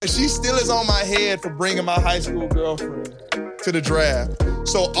She still is on my head for bringing my high school girlfriend to the draft.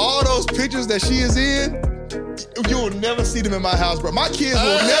 So all those pictures that she is in, you will never see them in my house, bro. My kids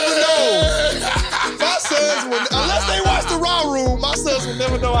will never know. My sons will, unless they watch the Raw Room, my sons will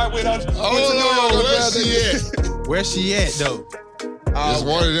never know I went out. Where's she at, though? It's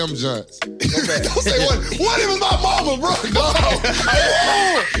one of them joints. Don't say one. One of them is my mama, bro. No. What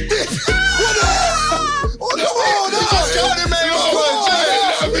the hell? What the hell? No. Cody made my boy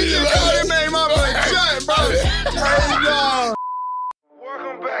Cody made my boy giant, bro.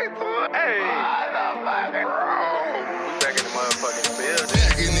 Welcome back to hey. Back in the motherfucking building.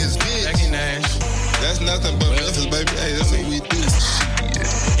 Back in this bitch. Back in Nash. That's nothing but Memphis, baby. Hey, that's what we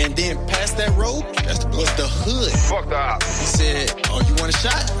do. And then past that road was the hood. Fuck the op. He said, "Oh, you want a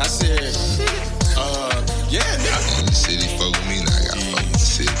shot?" I said, yeah, nigga. In the city, fuck with me, now I gotta fuck with the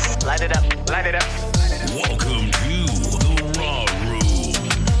city. Light it up, light it up. Welcome to the Raw Room.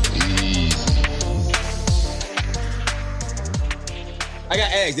 I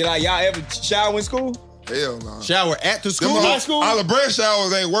got asked, did y'all ever shower in school? Hell no. Shower at the school? High school? All the bread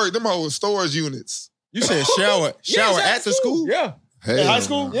showers ain't work. Them whole storage units. You said shower at the school? Yeah. Hell In high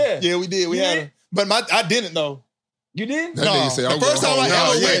school? no. Yeah, we did. We had them. But I didn't though. You did? That No. nigga said, The first time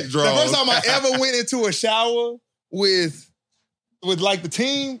I ever ever went into a shower with like the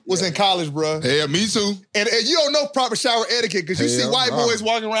team was in college, bro. Hell, me too. And you don't know proper shower etiquette because you see Hell white no. boys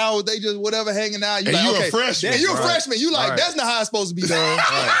walking around with they just whatever hanging out. And Like, you okay. a freshman. And you a Right. freshman. You like, Right. that's not how it's supposed to be done.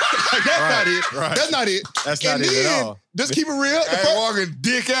 Like, that's not it. Right. That's not it. That's and not it then, at all. Just keep it real. I ain't walking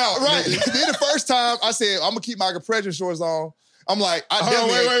dick out. Right. Nigga. Then the first time I said, I'm going to keep my compression shorts on. I'm like, I Hold on,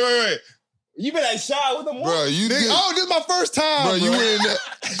 definitely... wait. You been at shower with them? Bro, you did. Oh, this is my first time, Bro, you went in there.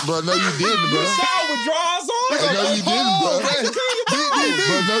 Bro, no, you didn't, bro. Shower with drawers on? No, you didn't, bro. Bro,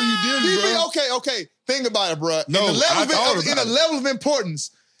 no, you didn't, DB, bro. okay. Think about it, bro. No, in the level of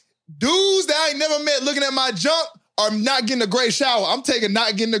importance, dudes that I ain't never met looking at my junk are not getting a great shower. I'm taking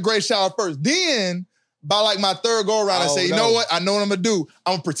not getting a great shower first. Then, by like my third go around, I say, you know what? I know what I'm gonna do.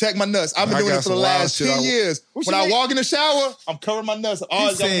 I'm gonna protect my nuts. I've been doing it for the last 10 years. When I walk in the shower, I'm covering my nuts. I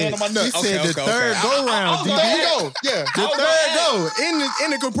always got my hand on my nuts. He said the third go round. There you go. Yeah. The third go in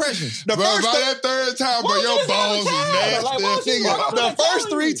the compressions. The Bro, first by that third time, bro, your balls was nasty. The first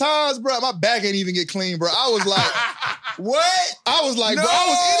 3 times, bro, my back ain't even get clean, bro. I was like, what? I was like, bro, I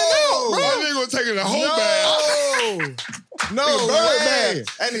was in and out, bro. That nigga was taking the whole bag. No way.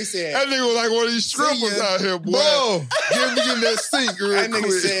 And he said, That nigga was like one of these strippers out here, boy. bro. Get me in that sink real That nigga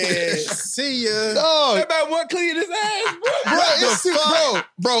quick. said, See ya. no. Everybody want to clean his ass,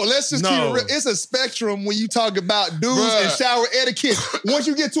 Bro, let's just keep it real. It's a spectrum when you talk about dudes and shower etiquette. Once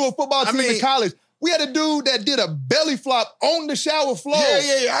you get to a football team in college, we had a dude that did a belly flop on the shower floor.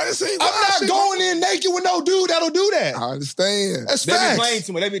 Yeah. I done seen I'm not going in naked with no dude that'll do that. I understand. That's They be facts. playing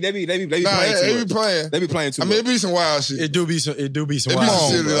too much. They be Nah, playing too they be much. playing. They be playing too I much. mean, it be some wild shit. It do be some It be wild some shit.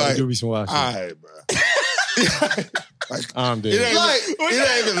 silly, Bro. like- It do be some wild shit. All right, bro. I'm It dead.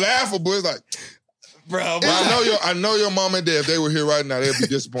 ain't even laughable. It's like, Bro, but I know your mom and dad, if they were here right now, they'd be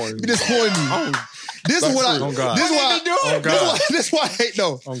disappointed. You disappointed me. This is what I. Oh, God. This is why. Oh, God. This is why I hate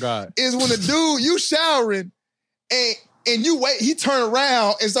though. Oh, God. Is when the dude you showering and you wait, he turn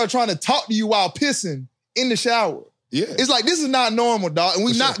around and start trying to talk to you while pissing in the shower. Yeah. It's like this is not normal, dog, and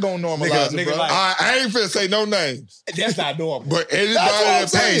we not gonna normalize it, bro. like- I ain't finna say no names, that's not normal. but anybody That's what I'm that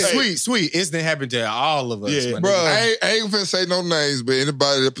saying. paid, Sweet. Instant happened to all of us. yeah, my bro. nigga. I ain't finna say no names, but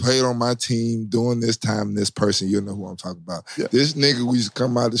anybody that played on my team during this time, this person, you know who I'm talking about. Yeah. This nigga, we used to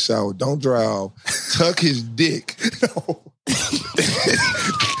come out of the shower, don't dry off, tuck his dick.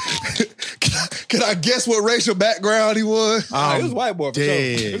 Can I guess what racial background he was? It was white boy for sure.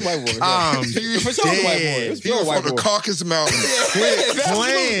 dead. It was white boy for sure. Um, For sure it was white boy. It was He pure was white from the boy. Caucasus Mountains. Quit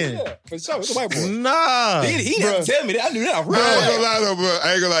playing. Yeah, for sure, it's a white boy. Nah. He didn't tell me that. I knew that. Bro, I ain't gonna lie though, bro.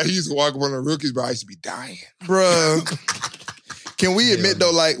 I ain't gonna lie. He used to walk up on the rookies, but I used to be dying. Bro. Can we admit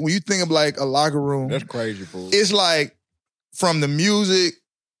though, like when you think of like a locker room, That's crazy, fool. it's like from the music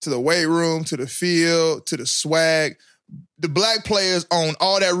to the weight room to the field to the swag, the black players own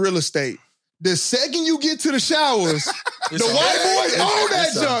all that real estate. The second you get to the showers, the white boys own that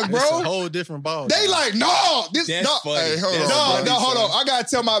junk, It's a bro. whole different ball. They like, no, this That's no. funny. Hey, hold That's on, funny, No, hold son. on. I gotta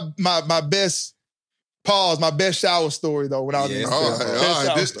tell my best my best shower story though when I was in Yeah, the All field. right, Best all right.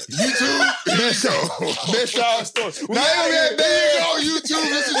 shower This, story. YouTube, Best shower, best shower story. Now, there you go, YouTube.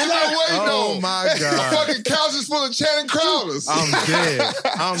 This is your way, Oh, my The God. fucking couch is full of Channing Crowders. I'm dead.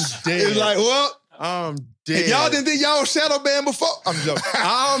 I'm dead. It's like, well, I'm If y'all didn't think y'all was shadow banned before, I'm joking.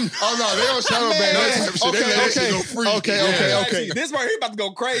 Oh no, they don't shadow ban that type of shit. They let that shit go free. Okay. This right here about to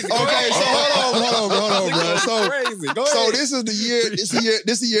go crazy. Okay, so hold on, bro. So, Crazy. Go so ahead. this is the year.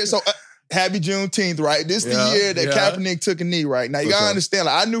 This the year. So happy Juneteenth, right? This the year that Kaepernick took a knee, right? Now you gotta understand.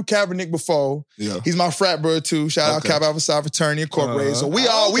 Like, I knew Kaepernick before. Yeah. He's my frat brother too. Shout out Kappa Alpha Psi Fraternity Incorporated. So we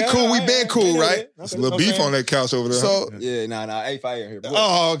cool. We been cool, right? There's a little beef on that couch over there. So Yeah, nah, ain't fire here.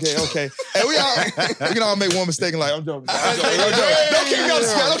 oh, okay. And we can all make one mistake and like I'm joking. Don't keep me on the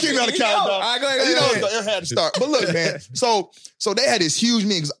couch. Don't keep me on the couch, dog. All right, go ahead. You know, it had to start. But look, man. So they had this huge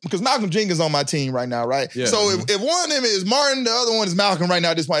meeting because Malcolm Jenkins on my team right now, right? Yeah. So if one of them is Martin, the other one is Malcolm right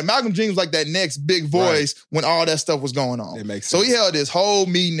now at this point. Malcolm Jenkins was like that next big voice when all that stuff was going on. It makes sense. So he held this whole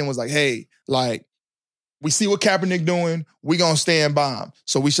meeting and was like, hey, like, we see what Kaepernick doing. We gonna stand by him.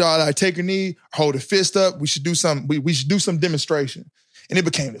 So we should like take a knee, hold a fist up. We should do some. We should do some demonstration. And it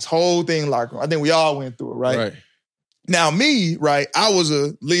became this whole thing. Like I think we all went through it, right? Now me, right? I was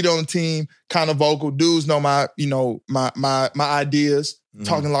a leader on the team, kind of vocal. Dudes know my ideas.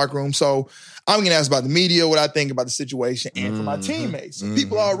 Talking locker room. So I'm getting asked about the media, what I think about the situation, and for my teammates. So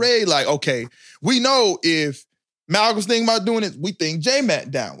people are already like, okay, we know if Malcolm's thinking about doing it, we think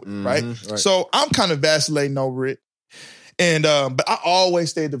J-Matt down with it, right? So I'm kind of vacillating over it. And but I always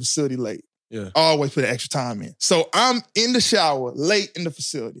stay at the facility late. Yeah. Always put extra time in. So I'm in the shower, late in the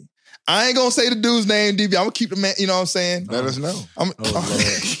facility. I ain't gonna say the dude's name, DB. I'm gonna keep the man, you know what I'm saying? Let us know.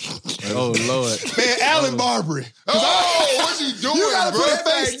 Oh, Lord. Man, Alan Barbary. Oh, what you doing, You gotta bro? put a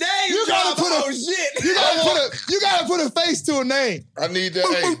face. You gotta put a face to a name. I need that.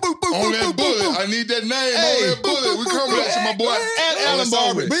 Hey, on that bullet. I need that name on that bullet. We coming at you, my boy. Alan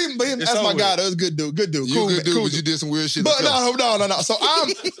Barbary. That's my guy. That's a good dude. Good dude. You Cool, good dude, cool but you did some weird shit. But no.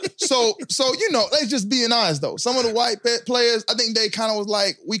 So you know, let's just be honest though. Some of the white players, I think they kind of was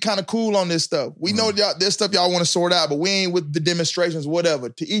like, we kind of cool on this stuff. We know y'all, this stuff y'all want to sort out, but we ain't with the demonstrations, whatever.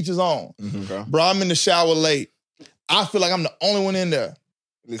 To each his own. Okay. Bro, I'm in the shower late. I feel like I'm the only one in there.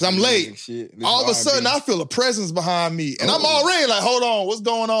 Because I'm late. All of a sudden, I feel a presence behind me. And I'm already like, hold on, what's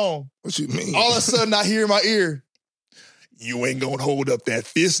going on? What you mean? All of a sudden, I hear in my ear, you ain't gonna hold up that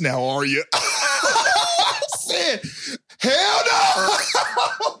fist now, are you? I said, hell no!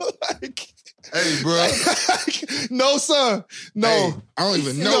 Hey, bro. No, son. No. Hey, I don't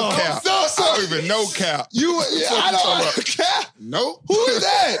even know Cap. No, son. I don't even know Cap. I don't Cap. Nope. Who is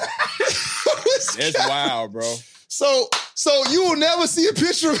that? That's wild, bro. So you will never see a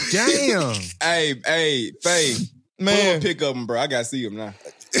picture of Damn. Hey, Faye. Man. Pick up him, bro. I gotta see him now.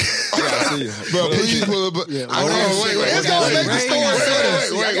 I gotta see him. Bro, please pull up. Wait. It's gonna make the story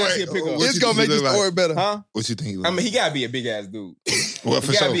better. It's gonna make the story better. Huh? What you think he I mean, he gotta be a big ass dude. Well,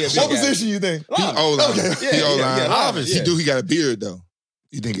 for sure. What position you think? He O-line. Okay. He O-line. Obviously. He got a beard, though.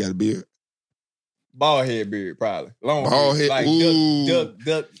 You think he got a beard? Bald head beard, probably. Long Bald beard. head. Like Ooh.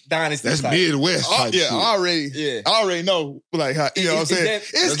 Duck Dynasty. That's type. Midwest type shit. I already know, like, how, you know what I'm saying?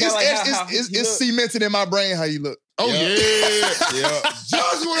 It's cemented in my brain how you look. Oh, yeah.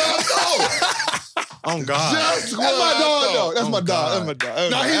 Just what I thought. Oh, God. Just what That's my I dog, thought. though. That's my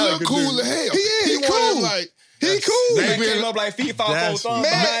dog. No, he look cool as hell. He is. He cool. He cool. He came up like feet, 5 thumbs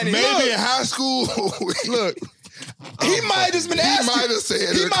behind him. Maybe in high school. Look. He might have just been asking. He might have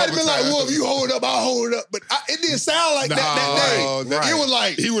said He might have been like, well, if you hold up, I'll hold up. But it didn't sound like that day. Right. It was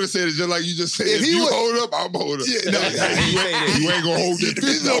like, he would have said it just like you just said. If If he you would- hold up, I'm hold up. Yeah, no, You ain't gonna hold that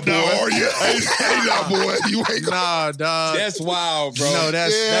fist up, boy, are you? Hey, now, boy, you ain't gonna. Nah, dog. That's wild, bro. No,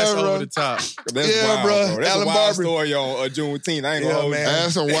 that's bro. over the top. That's Yeah, wild, bro. bro. That's Alan a wild Barbary. story on Juneteenth. I ain't gonna hold man. you.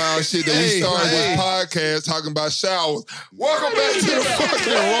 That's some wild shit that we started this podcast talking about showers. Welcome back to the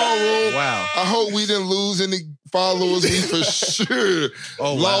fucking Raw Room. Wow. I hope we didn't lose any followers. We for sure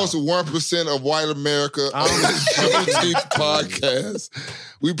lost 1% of white America on this Juneteenth podcast.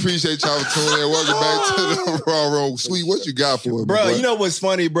 We appreciate y'all for tuning in. Welcome back to the Raw Room. Sweet, what you got for us, Bro, boy? you know what's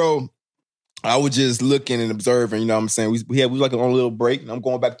funny, bro? I was just looking and observing, you know what I'm saying? We was like on a little break, and I'm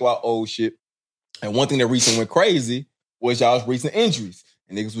going back to our old shit. And one thing that recently went crazy was y'all's recent injuries.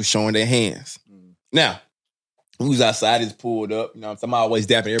 And niggas was showing their hands. Now, we was outside, just pulled up. You know what I'm saying? I'm always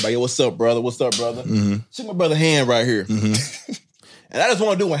dapping everybody. Yo, what's up, brother? What's up, brother? Mm-hmm. Shake my brother hand right here. Mm-hmm. And I just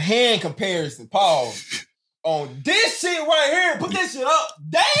want to do a hand comparison, pause, on this shit right here. Put this shit up.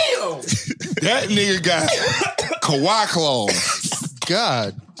 Damn! That nigga got Kawhi claws.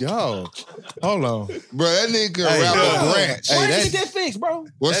 God, yo. Hold on. Bro, that nigga can wrap a branch. Why did you get that fixed, bro?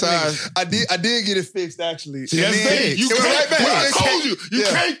 What size? I did get it fixed, actually. See, that's big. You It went can't, right back. I told you, you Yeah.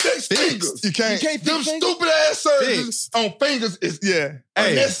 can't fix fingers. You can't. Them stupid ass surgeries on fingers is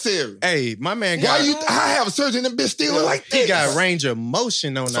unnecessary. Hey, my man Why got I have a surgeon and bitch still like this? he got range of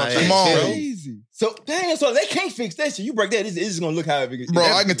motion on that. Come on. ass, bro. Crazy. So dang, so they can't fix that shit. You break that, it's just gonna look how it. Bro,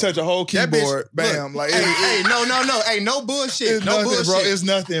 I can touch a whole That keyboard. bitch, Bam. look, Like, hey, no, hey, no bullshit. it's No nothing, bullshit. bro. It's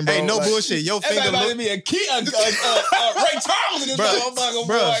nothing, bro. Hey, no Like, bullshit. Your That finger might look. be a key, Ray Charles in this motherfucker,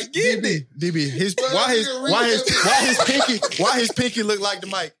 boy. Get it. DB, why his pinky look like the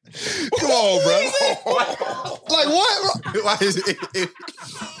mic? Come on, bro. Like what, bro? Why his Look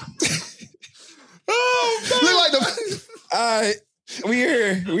like the. All right. We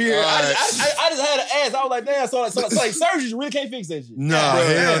here. right. I just had to ask. I was like, damn, so like surgery, you really can't fix that shit. Nah, Bro,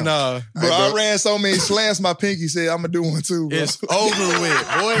 hell damn. no. Bro, I ran so many slants, my pinky said, I'm going to do one too, bro. It's over with,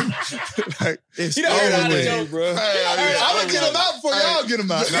 boy. Like, It's You know how over to with. joke, bro. I'm going to get him out before y'all get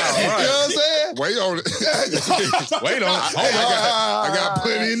him out. You know what I'm saying? Wait on it. Wait on it. I got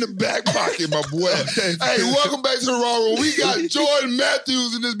plenty in the back pocket, my boy. Hey, welcome back to the Raw Room. We got Jordan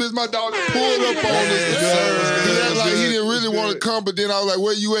Matthews in this bitch. My dog pulled up on us. He act like he didn't really want to come, but then I was like,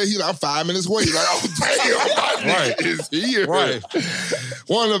 where you at? He's like, I'm 5 minutes away. He's like, oh, damn, my nigga is here. Right.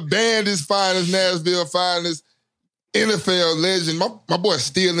 One of the bandits, finest, Nashville finest, NFL legend. My boy's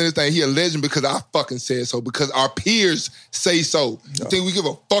still in this thing. He a legend because I fucking said so, because our peers say so. You think we give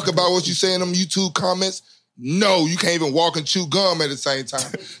a fuck about what you say in them YouTube comments? No, you can't even walk and chew gum at the same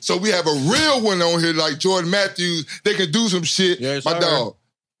time. So we have a real one on here like Jordan Matthews. They can do some shit. Yes, my sir. dog,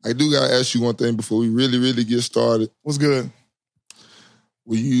 I do gotta ask you one thing before we really get started. What's good?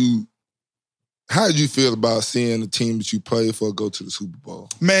 How did you feel about seeing the team that you played for go to the Super Bowl?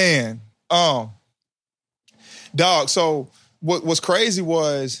 Man, dog, so what's crazy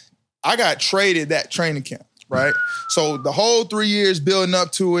was I got traded that training camp, right? So the whole 3 years building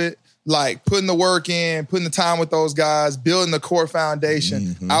up to it, like putting the work in, putting the time with those guys, building the core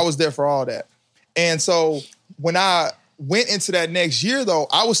foundation, I was there for all that. And so when I went into that next year, though,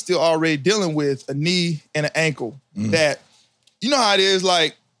 I was still already dealing with a knee and an ankle that, you know how it is,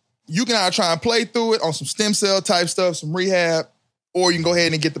 like, you can either try and play through it on some stem cell type stuff, some rehab, or you can go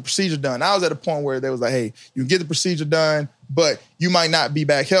ahead and get the procedure done. I was at a point where they was like, hey, you can get the procedure done, but you might not be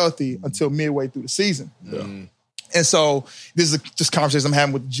back healthy until midway through the season. And so this is just conversation I'm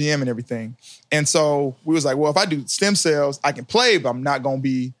having with the GM and everything. And so we was like, well, if I do stem cells, I can play, but I'm not going to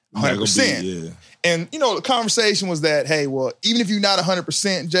be 100%. And, you know, the conversation was that, hey, well, even if you're not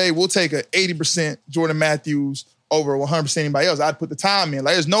 100%, Jay, we'll take a 80% Jordan Matthews over 100% anybody else. I'd put the time in.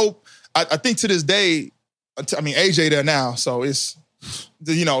 Like, there's no, I think to this day, I mean, AJ there now, so it's,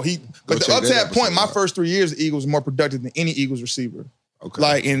 you know, but up to that point, my first 3 years, the Eagles were more productive than any Eagles receiver. Okay.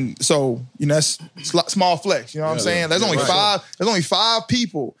 Like, and so, you know, that's small flex, you know what I'm saying? There's only five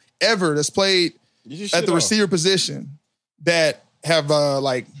people ever that's played at the receiver position that have,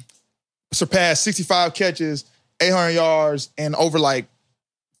 like, surpassed 65 catches, 800 yards, and over, like,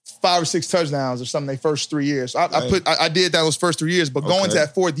 5 or 6 touchdowns or something their first 3 years. So I did that those first 3 years, but going to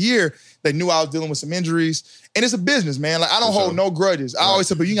that fourth year, they knew I was dealing with some injuries. And it's a business, man. Like, I don't hold no grudges. I always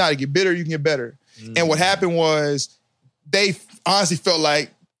say, but you got to get better, you can get better. And what happened was they honestly felt like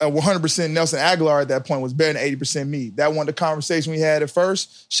 100% Nelson Aguilar at that point was better than 80% me. That wasn't the conversation we had at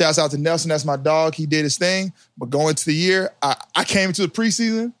first. Shouts out to Nelson. That's my dog. He did his thing. But going into the year, I came into the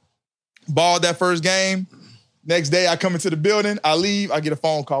preseason, balled that first game. Next day, I come into the building, I leave, I get a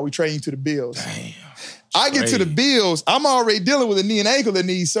phone call. We trade you to the Bills. Damn. I get to the Bills, I'm already dealing with a knee and ankle that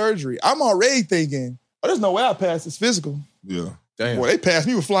needs surgery. I'm already thinking, oh, there's no way I pass this physical. Yeah. Damn. Boy, they passed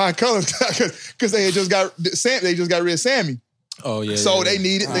me with flying colors because they just got rid of Sammy. Oh, yeah. So they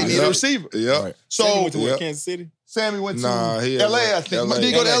needed a receiver. Yeah. Right. So Sammy went to Kansas City? Sammy went to he LA, I think. Did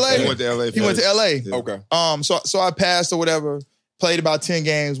he go to LA? He went to LA. He went to LA. Yeah. Okay. So I passed or whatever, played about 10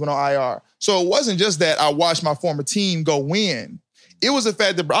 games, went on IR. So it wasn't just that I watched my former team go win. It was the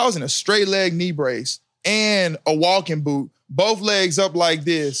fact that I was in a straight leg knee brace and a walking boot, both legs up like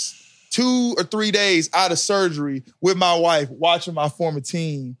this, 2 or 3 days out of surgery with my wife, watching my former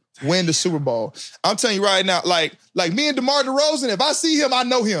team win the Super Bowl. I'm telling you right now, like me and DeMar DeRozan, if I see him, I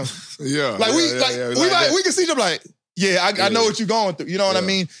know him. Yeah. Like we can see him like, I know what you're going through. You know what I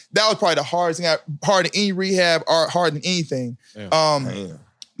mean? That was probably the hardest thing, hard than any rehab, or hard than anything.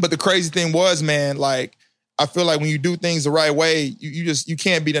 But the crazy thing was, man, like, I feel like when you do things the right way, you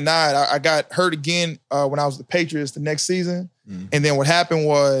can't be denied. I got hurt again when I was with the Patriots the next season. And then what happened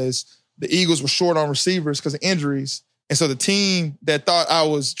was the Eagles were short on receivers because of injuries. And so the team that thought I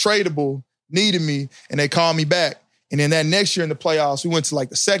was tradable needed me, and they called me back. And then that next year in the playoffs, we went to like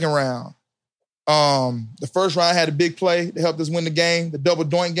the second round. The first round had a big play that helped us win the game, the double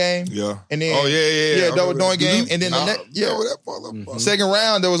doink game. Yeah. And then double doink game. And then second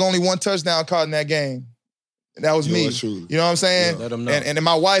round, there was only one touchdown caught in that game. And that was me. Truly. You know what I'm saying? Let them know. And then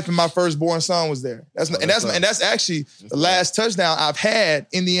my wife and my firstborn son was there. That's actually the last touchdown I've had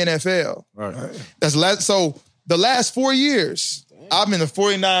in the NFL. Right. So the last 4 years, I've been the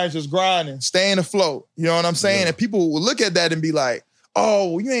 49ers just grinding, staying afloat. You know what I'm saying? And people will look at that and be like,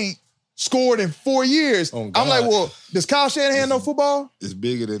 oh, you ain't scored in 4 years. Oh, I'm like, well, does Kyle Shanahan know football? It's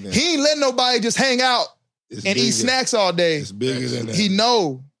bigger than that. He ain't letting nobody just hang out and eat snacks all day. It's bigger than that. He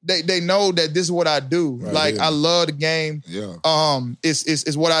know. They know that this is what I do. Right, like, yeah. I love the game. Yeah.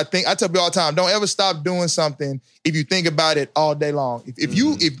 It's what I think. I tell people all the time, don't ever stop doing something if you think about it all day long.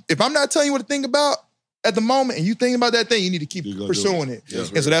 If I'm not telling you what to think about at the moment and you think about that thing, you need to keep pursuing it. Yeah,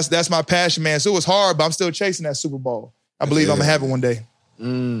 and so that's my passion, man. So it was hard, but I'm still chasing that Super Bowl. I believe I'm gonna have it one day.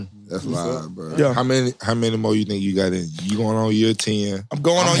 That's live, bro. Yeah. How many more you think you got in? You going on year 10? I'm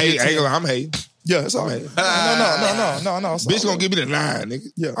going on year 10. I'm hating. Yeah, it's all right. No. Bitch gonna give me the 9, nigga.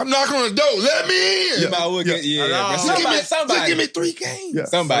 Yeah. I'm knocking on the door. Let me in. Somebody. Give me 3 games. Yeah.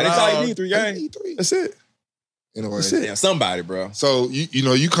 Somebody. That's all you need, 3 I games. need 3. That's it. Anyway, That's it. Yeah, somebody, bro. so you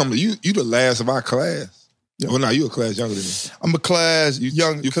the last of our class. Yeah. Well, now you a class younger than me. I'm a class You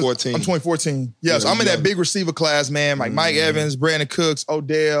 14. I'm 2014. Yeah, so Yeah, I'm in you that young. big receiver class, man. Like Mike Evans, Brandon Cooks,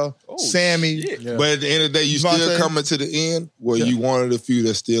 Odell, Sammy. shit. Yeah. But at the end of the day, you Devontae. still coming to the end where you one of the few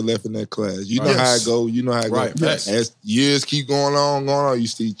that's still left in that class. You know Yes. how it go. You know how it Right. go. Yes. As years keep going on, you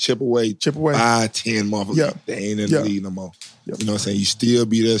still chip away. 5, 10 motherfuckers. Yeah. They ain't in Yeah. the league no more. Yeah. You know what I'm saying? You still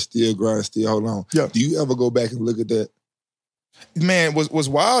be there, still grind, still hold on. Yeah. Do you ever go back and look at that? Man, what's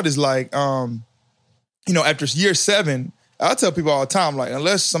wild is like, after year 7, I tell people all the time, like,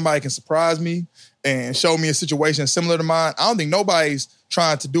 unless somebody can surprise me and show me a situation similar to mine, I don't think nobody's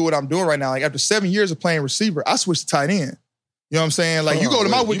trying to do what I'm doing right now. Like, after 7 years of playing receiver, I switched to tight end. You know what I'm saying? Like, you go to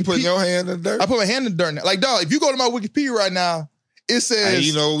my You putting Wikipedia. your hand in the dirt? I put my hand in the dirt now. Like, dog, if you go to my Wikipedia right now, it says... Hey,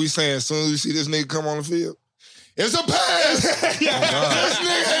 you know what we saying? As soon as you see this nigga come on the field, it's a pass. This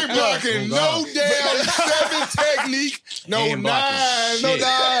nigga ain't blocking no damn 7 technique, no He ain't 9, blocking no shit.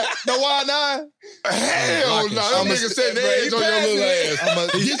 9. No, why not? Hell no. That nigga said the edge on your little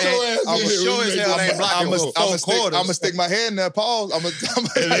ass. Get your ass I'm in here. sure as hell ain't blocking for 4 quarters. I'm gonna stick my hand in that pause.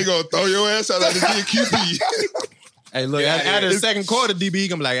 And they gonna throw your ass out of the QB. Hey, look, after the second quarter, DB, he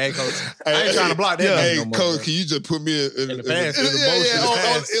gonna be like, hey, coach, I ain't trying to block that. Hey, nigga no more, coach, bro. can you just put me in the pass.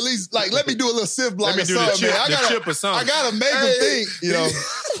 motion? At least, like, let me do a little sieve block Let me or do the something, chip, man. the chip or something. I gotta make them think, you know.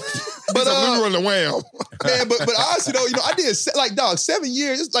 But let me run the wham. Man, but honestly though, I did 7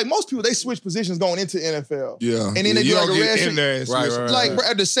 years. It's like most people, they switch positions going into NFL. Yeah. And then they you do like don't a get red in shirt. there and switch. Right. Like, bro,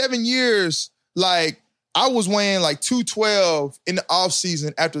 after 7 years, like, I was weighing like 212 in the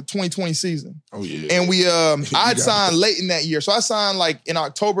offseason after the 2020 season. Oh, yeah. And I'd got signed late in that year. So I signed like in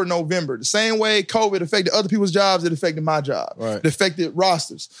October, November. The same way COVID affected other people's jobs, it affected my job. Right. It affected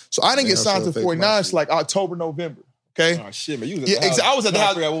rosters. So I didn't get signed to the 49ers till like October, November. Okay? Oh, shit, man. You was Yeah, at the house. I was at the Trying to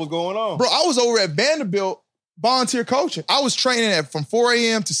house. figure out what was going on. Bro, I was over at Vanderbilt volunteer coaching. I was training from 4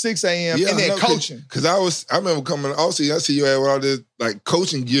 a.m. to 6 a.m. and then coaching. Because I remember coming off season, I see you at all this like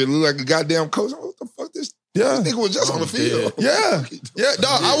coaching gear, look like a goddamn coach. What the fuck this? Yeah. This nigga was just on the field. Yeah. Yeah,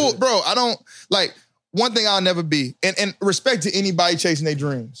 dog. I don't, like, one thing I'll never be, and respect to anybody chasing their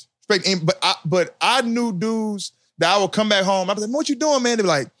dreams. But I knew dudes that I would come back home. I'd be like, what you doing, man? They'd be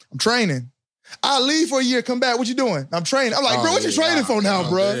like, I'm training. I leave for a year, come back. What you doing? I'm training. I'm like, bro, what you training for now,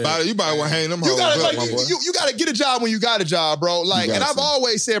 bro? You probably want to hang them You hoes gotta, up, like, my boy. you gotta get a job when you got a job, bro. Like, got and I've to.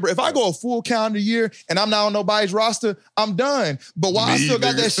 always said, bro, if I go a full calendar year and I'm not on nobody's roster, I'm done. But while I Me, still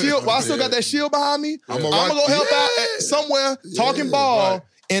got nigga. that shield, got that shield behind me, I'm I'ma gonna watch- go help out Yeah. somewhere talking ball. right.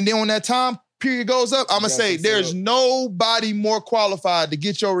 And then when that time period goes up, I'm gonna say there's nobody more qualified to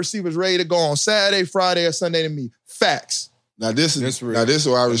get your receivers ready to go on Saturday, Friday, or Sunday than me. Facts. Now this is That's real. now this is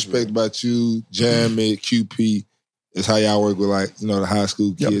what I respect about you, Jeremy, QP, is how y'all work with like, the high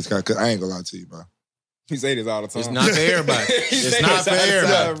school kids. Cause I ain't gonna lie to you, bro. He say this all the time. It's not for everybody. It's not for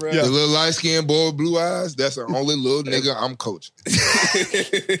everybody. bro. The little light-skinned boy with blue eyes, that's the only little nigga I'm coaching.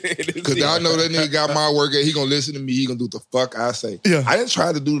 Cause I know that nigga got my work. He gonna listen to me. He gonna do what the fuck I say. Yeah. I didn't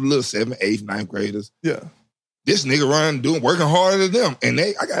try to do the little 7th, 8th, 9th graders. Yeah. This nigga working harder than them. And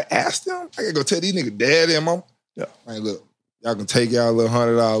I gotta ask them. I gotta go tell these niggas daddy and mom. Yeah. Like, look, y'all can take y'all little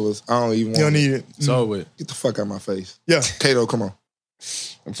 $100. I don't even want You don't need it. So with. Get the fuck out of my face. Yeah. Kato, come on.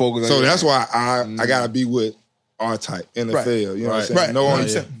 And focus on So your- that's why I gotta be with our type, NFL. Right. You know what I'm saying? Right. No one,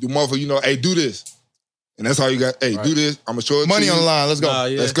 Right. do motherfucker, hey, do this. And that's all you got. Hey, do this. I'm gonna show it Money to you. on the line. Let's go. Nah,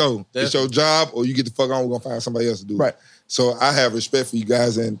 yeah. Let's go. It's Definitely. your job, or you get the fuck on. We're gonna find somebody else to do it. Right. So I have respect for you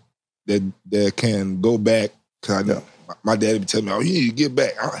guys and that can go back. Cause I know my daddy be telling me, "Oh, you need to get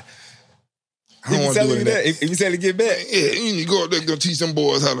back." I don't want to do it. If you tell me to get back. Yeah, you need to go up there and go teach them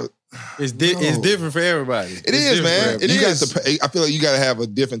boys how to It's different for everybody. It is, man. It is. I feel like you got to have a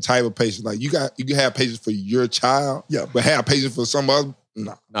different type of patience. Like you can have patience for your child, but have patience for some other.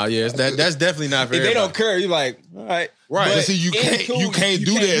 No, yeah, that's definitely not for if everybody. they don't care, you're like, all right. But see, you can't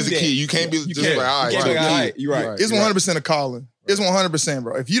do that as a kid. You can't be just like, all right. You're right. It's 100% a calling. It's 100%,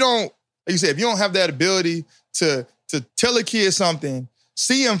 bro. If you don't, like you said, if you don't have that ability to tell a kid something,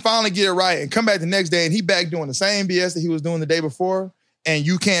 see him finally get it right, and come back the next day and he back doing the same BS that he was doing the day before, and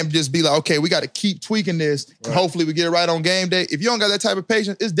you can't just be like, okay, we got to keep tweaking this. And hopefully we get it right on game day. If you don't got that type of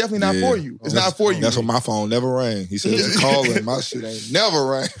patience, it's definitely not for you. It's not for you. That's why my phone never rang. He said, it's calling. My shit ain't never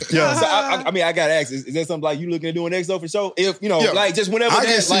rang. Yeah. So I mean, I got to ask, is that something like you looking at doing next though for sure? If, like just whenever I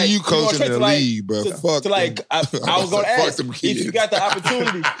can see you coaching in the league, bro. Fuck I was going to ask, if you got the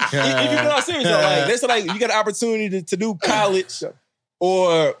opportunity, if you're not serious though, like, let's say like you got the opportunity to do college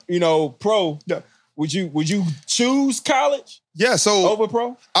or, pro, would you choose college? Yeah, so over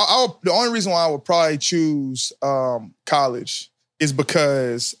pro. The only reason why I would probably choose college is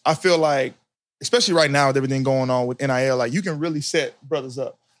because I feel like, especially right now with everything going on with NIL, like you can really set brothers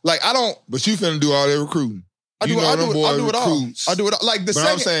up. Like I don't. But you finna do all that recruiting. I do it all. I do it all. Like the but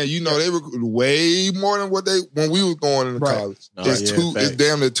second. I'm saying, they recruit way more than when we was going into college. It's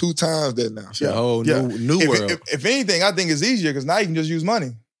damn near 2 times that now. Yeah, whole new world. If anything, I think it's easier because now you can just use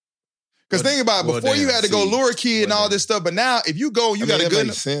money. Because think about it, before you had to go lure a kid and all this stuff, but now if you go, you got a good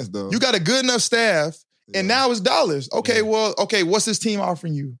enough sense, though. You got a good enough staff, and now it's dollars. Okay, what's this team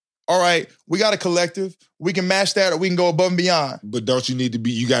offering you? All right, we got a collective. We can match that, or we can go above and beyond. But don't you need to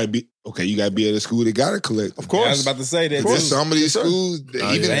be? You got to be at a school that got a collective. Of course, I was about to say that. There's some of these schools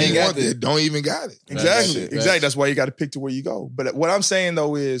that don't even got it. Exactly. That's why you got to pick to where you go. But what I'm saying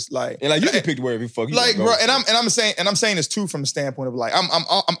though is like, and like you can pick to wherever you fuck. Like, bro, and I'm saying this too from the standpoint of like, I'm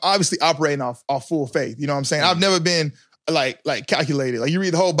obviously operating off full faith. You know what I'm saying? I've never been like calculated. Like you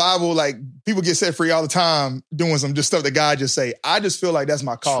read the whole Bible, like people get set free all the time doing some just stuff that God just say. I just feel like that's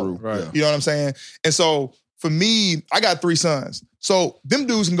my calling. Right. You know what I'm saying? And so for me, I got 3 sons. So them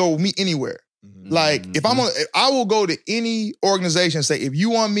dudes can go with me anywhere. Mm-hmm. Like if I will go to any organization and say, if you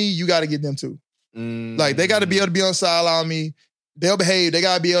want me, you got to get them too. Mm-hmm. Like they got to be able to be on the sideline with me. They'll behave. They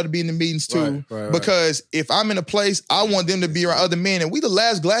got to be able to be in the meetings too. Right. Because if I'm in a place, I want them to be around other men. And we the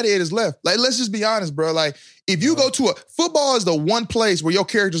last gladiators left. Like, let's just be honest, bro. Like, if you go to football is the one place where your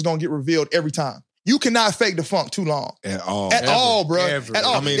character's going to get revealed every time. You cannot fake the funk too long. At all. At all, bro. Ever. At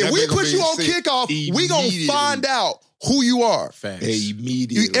all. I mean, if we put you on kickoff, we going to find out who you are. Facts.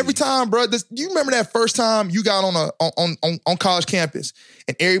 Immediately. Every time, bro. You remember that first time you got on college campus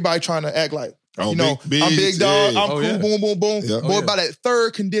and everybody trying to act like, I'm big dog. I'm cool. Boom, boom, boom. Yeah. Boy, by that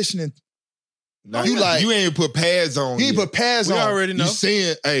third conditioning, you ain't put pads on. You ain't put pads on. We already know. You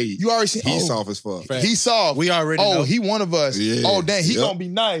saying, you already seen. He's soft as fuck. He's soft. We already know. He one of us. Yeah. Oh, dang, he gonna be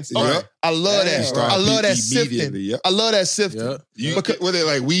nice. Yep. I love that. I love that sifting. Yep. I love that sifting. Yep. What they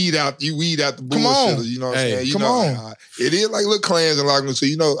like weed out the bullshit. You know what I'm saying? Come on. It is like little clans and like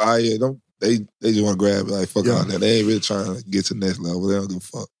so They just want to grab it, like, fuck all that. They ain't really trying to get to the next level. They don't give a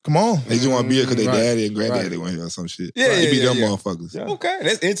fuck. Come on. They just want to be here because their daddy and granddaddy went here or some shit. Yeah, It be them motherfuckers. Yeah. Okay,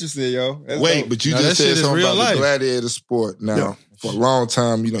 that's interesting, yo. That's Wait, dope. but you just said something about the gladiator sport. Now, for a long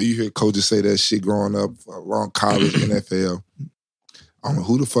time, you hear coaches say that shit growing up, for a long college, NFL. I don't know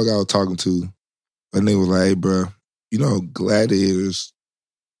who the fuck I was talking to, but they was like, hey, bro, gladiators,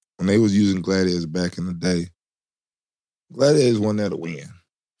 when they was using gladiators back in the day, gladiators weren't there to win.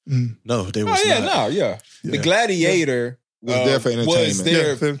 No, they was not. The gladiator was there for entertainment. Was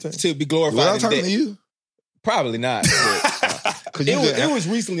there to be glorified. Was I talking to you? Probably not. It was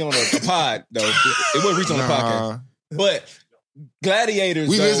recently on a pod, though. It wasn't recently on the podcast. But gladiators.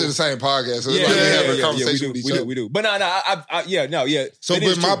 We listen to the same podcast, so we have a conversation with each other. We do. But no, So,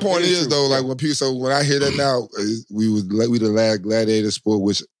 but my point is though, like when I hear that now, we the last gladiator sport,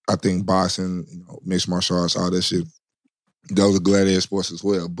 which I think boxing, mixed martial arts, all that shit. Those are gladiator sports as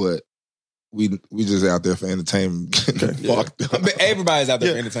well, but we just out there for entertainment. Fucked up. But everybody's out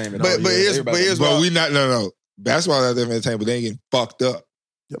there for entertainment. But here's we not no. Basketball's out there for entertainment, but they ain't getting fucked up.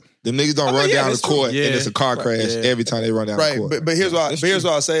 Yep. Them niggas don't run down the court and it's a car crash every time they run down the court. But here's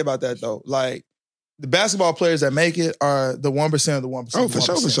what I'll say about that though. Like the basketball players that make it are the 1% of the 1%. Oh,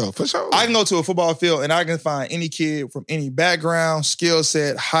 for sure. I can go to a football field and I can find any kid from any background, skill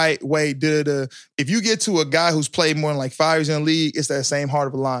set, height, weight, If you get to a guy who's played more than like 5 years in the league, it's that same heart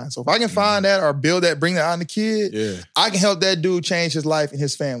of a lion. So if I can find that or build that, bring that out in the kid, I can help that dude change his life and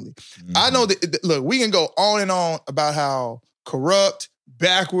his family. Mm-hmm. I know that, look, we can go on and on about how corrupt,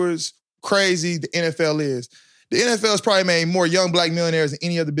 backwards, crazy the NFL is. The NFL has probably made more young black millionaires than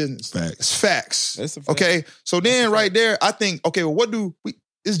any other business. Facts. It's facts. That's a fact. Okay? So then right there, I think, okay, well, what do we...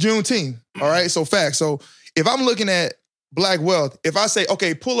 it's Juneteenth. All right, so facts. So if I'm looking at black wealth, if I say,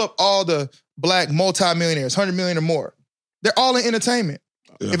 okay, pull up all the black multimillionaires, 100 million or more, they're all in entertainment.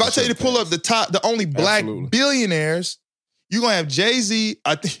 Yeah, if I tell you to pull up the only black billionaires, you're gonna have Jay-Z.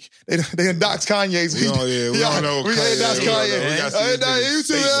 I think they dox Kanye. We don't know. We dox Kanye.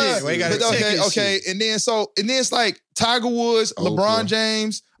 Okay. And then it's like Tiger Woods, Oprah. LeBron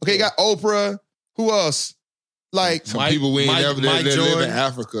James. Okay, you got Oprah. Who else? Like some people we ain't never live in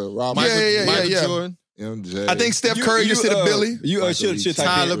Africa. Michael Jordan. MJ. I think Steph Curry just hit a Billy. You should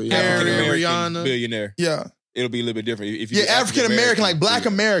Tyler type in Perry, African-American billionaire. Yeah. It'll be a little bit different. If you African-American, like black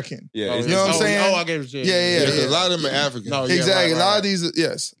American. Yeah. You know what I'm saying? I get it. Yeah. A lot of them are African. No, Exactly. right. A lot of these,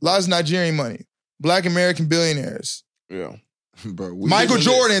 yes. A lot of Nigerian money. Black American billionaires. Yeah. Bro, Michael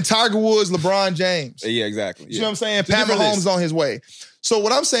Jordan, Tiger Woods, LeBron James. Yeah, exactly. You know what I'm saying? Pat Mahomes on his way. So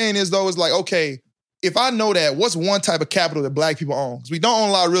what I'm saying is, though, is like, okay, if I know that, what's one type of capital that black people own? Because we don't own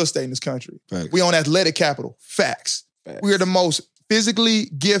a lot of real estate in this country. Facts. We own athletic capital. Facts. We are the most physically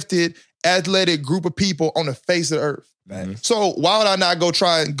gifted, athletic group of people on the face of the earth. Mm-hmm. So why would I not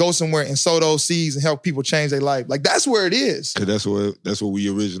go somewhere and sow those seeds and help people change their life? Like, that's where it is. Cause that's where we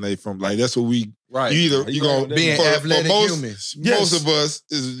originate from. Like that's what we right. You gonna being athletic humans. Most of us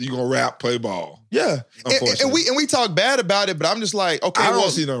is you gonna rap, play ball. Yeah, and we talk bad about it, but I'm just like, okay, I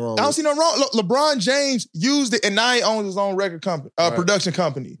don't see nothing wrong. I don't see nothing wrong. Look, LeBron James used it, and now he owns his own record company, production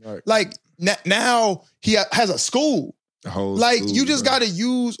company. Right. Like now he has a school. You just got to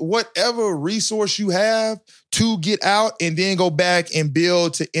use whatever resource you have to get out and then go back and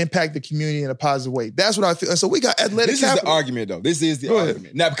build to impact the community in a positive way. That's what I feel. And so we got athletic This is the argument, though. This is the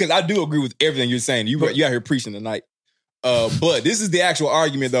argument. Now, because I do agree with everything you're saying. You out here preaching tonight. But this is the actual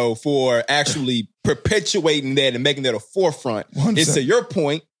argument, though, for actually perpetuating that and making that a forefront. It's to your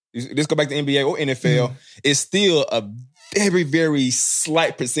point. Let's go back to NBA or NFL. It's still a very, very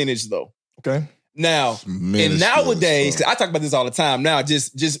slight percentage, though. Okay. Now, and nowadays, 'cause I talk about this all the time. Now,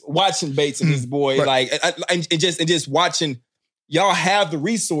 just watching Bates and his boy, and just watching y'all have the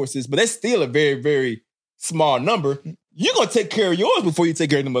resources, but that's still a very, very small number. You're gonna take care of yours before you take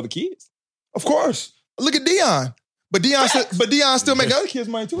care of them other kids. Of course. Look at Deion. But Deion still making other kids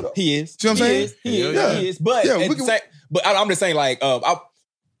money too, though. He is. See what I'm saying? He is. But I'm just saying, like,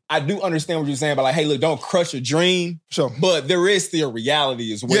 I do understand what you're saying, but like, hey, look, don't crush your dream. Sure. But there is still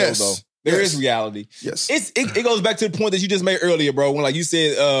reality as well, though. There is reality. Yes. It goes back to the point that you just made earlier, bro. When like you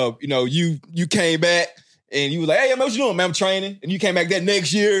said, you came back and you was like, hey, man, what you doing, man? I'm training. And you came back that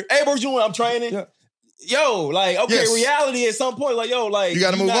next year. Hey, bro, what you doing? I'm training. Yeah. Yo, like, okay, reality at some point, like, yo, like. You got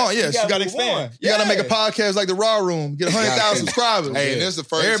to move on. Yes, you got to expand. You got to make a podcast like The Raw Room. Get 100,000 subscribers. Hey, and this is the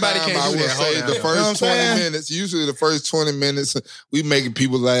first time I will say the first 20 minutes, usually the first 20 minutes, we making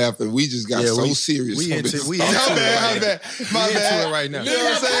people laugh and we just got so serious. We into My bad. Right now. You know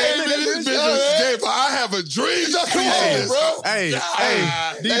what I'm saying? I have a dream. Come on, bro. Hey,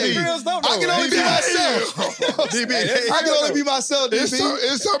 DB. I can only be myself. DB, I can only be myself, DB.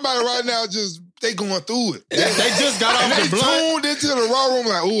 It's somebody right now just, they going through it. They just got off the blunt. Tuned into the Raw Room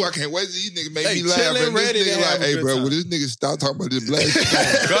like, ooh, I can't wait. These niggas make me laugh. And this nigga like, hey, bro, will this nigga stop talking about this black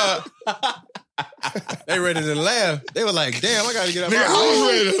shit? God. They ready to laugh. They were like, damn, I got to get up. I was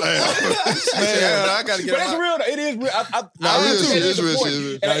ready to laugh. Man, I got to get up. But it's real, though. It is real.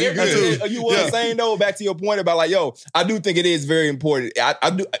 It's real. You were saying, though, back to your point about like, yo, I do think it is very important.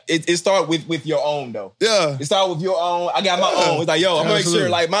 I do. It starts with your own, though. Yeah. It starts with your own. I got my own. It's like, yo, I'm going to make sure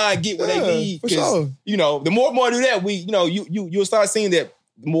like mine get what they need. Because, you know, the more I do that, you'll start seeing that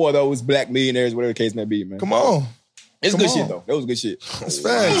more of those black millionaires, whatever the case may be, man. Come on. It's good shit, though. That was good shit. That's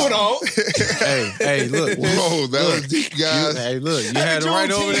fast. Moving on. Hey, look. Whoa, that was deep, guys. Hey, look. You had it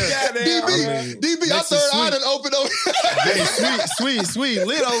right over there. DB, I third eye done open over. Hey, sweet.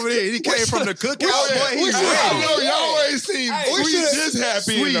 Lit over there. He came from the cookout, boy. He's ready. Y'all ain't seen Sweet this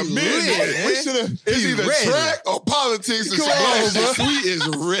happy in a minute. It's either track or politics. Come on, bro. Sweet is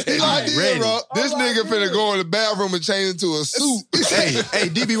ready. Bro. This nigga finna go in the bathroom and change into a suit. Hey,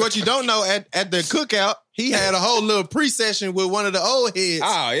 DB, what you don't know, at the cookout, he had a whole little pre-session with one of the old heads.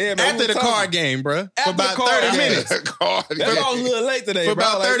 Oh, yeah, man. After the card game, bro. For about 30 minutes. That's all a little late today, For bro.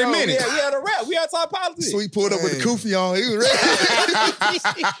 about 30 minutes. Yeah, we had a rap. We had to talk politics. Sweet pulled up with the kufi on. He was ready.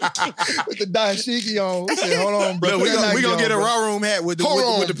 With the dashiki on. We said, hold on, bro. Look, we gonna get a Raw Room hat with the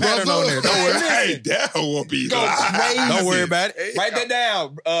pattern on there. Don't worry. Hey, that won't be crazy. Don't worry about it. Write that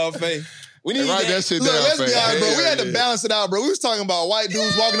down, Faye. We need write that shit down. Look, let's be honest, bro. We had to balance it out, bro. We was talking about white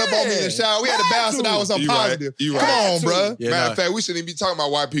dudes walking up on me in the shower. We had to balance it out with something positive. You Come on, bro. Yeah, matter of fact, we shouldn't even be talking about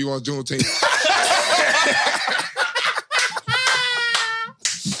white people on Juneteenth.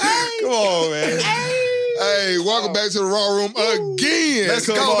 Come on, man. Hey, welcome back to the Raw Room again. Let's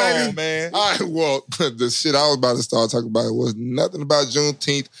go, baby. Man. All right, well, the shit I was about to start talking about was nothing about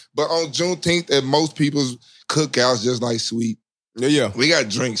Juneteenth, but on Juneteenth at most people's cookouts, just like sweet. Yeah. We got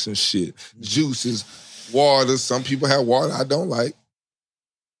drinks and shit, juices, water. Some people have water I don't like.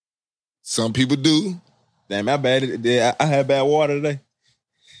 Some people do. Damn, I had bad water today.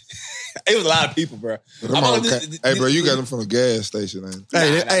 It was a lot of people, bro. Hey, bro, you got them from a gas station, man.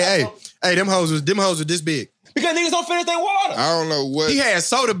 Hey, them hoes was this big. Because niggas don't finish their water. I don't know what. He had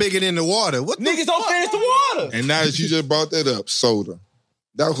soda bigger than the water. What niggas don't finish the water. And now that you just brought that up, soda.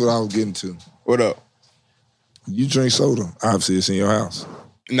 That's what I was getting to. What up? You drink soda. Obviously, it's in your house.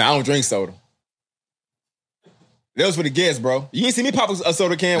 Nah, I don't drink soda. That was for the guests, bro. You didn't see me pop a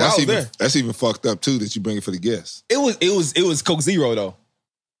soda can while I was there. That's even fucked up too. That you bring it for the guests. It was Coke Zero though,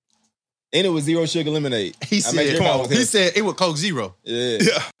 and it was zero sugar lemonade. He said it was Coke Zero. Yeah.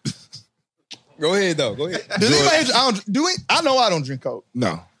 Go ahead though. Go ahead. I know I don't drink Coke.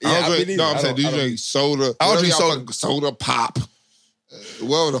 No. Yeah, I'm saying, do you drink soda? I don't drink soda. Soda pop.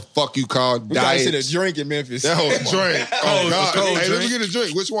 Whatever the fuck you call We diet. shit a drink in Memphis. That whole drink. Oh, God. cold Hey, let me drink. get a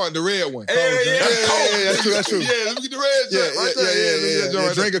drink. Which one? The red one. That's true. Yeah, let me get the red drink. Right there.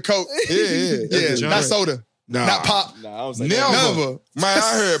 Yeah. Drink a Coke. Yeah. Not soda. Nah. Not pop. Nah, I was like, Never. Man,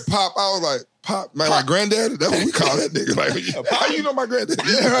 I heard pop. I was like, pop. Man, my granddaddy? That's what we call that nigga. Like, how you know my granddaddy?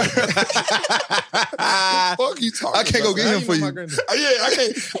 Fuck you talking I can't go about? get How him for know you. my granddaddy?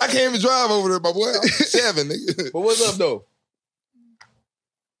 I can't even drive over there, my boy. I'm 7, nigga. But what's up though?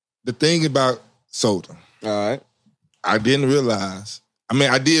 The thing about soda, All right. I didn't realize. I mean,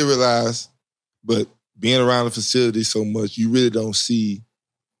 I did realize, but being around the facility so much, you really don't see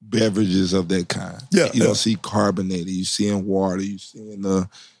beverages of that kind. Yeah, You don't see carbonated. You seeing water. You seeing the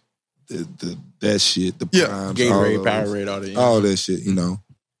that shit, the primes, Gatorade, all Powerade, all that shit, you know.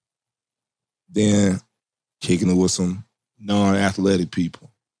 Then kicking it with some non-athletic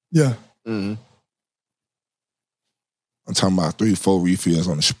people. Yeah. Mm-hmm. I'm talking about 3-4 refills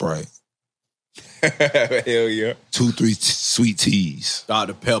on the Sprite. Hell yeah. 2-3 sweet teas.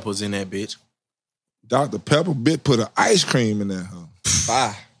 Dr. Pepper's in that bitch. Dr. Pepper bit put an ice cream in that hoe.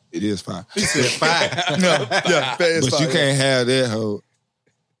 5. It is 5. He said 5. Yeah. But you can't have that hoe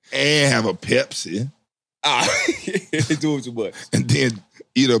and have a Pepsi They do it too much. and then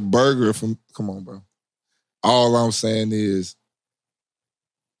eat a burger from. Come on, bro. All I'm saying is,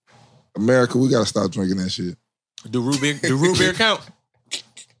 America, we gotta stop drinking that shit. Do root beer count?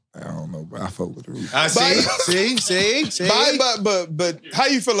 I don't know, but I fuck with the root. I see. But how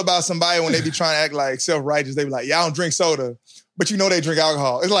you feel about somebody when they be trying to act like self-righteous? They be like, yeah, I don't drink soda, but you know they drink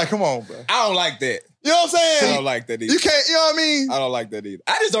alcohol. It's like, come on, bro. I don't like that. You know what I'm saying? I don't like that either. You can't, you know what I mean? I don't like that either.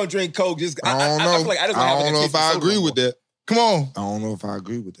 I just don't drink Coke. I don't know. I feel like I just I don't know if I agree with that. Come on. I don't know if I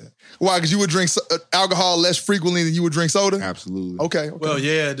agree with that. Why? Because you would drink alcohol less frequently than you would drink soda? Absolutely. Okay. Well,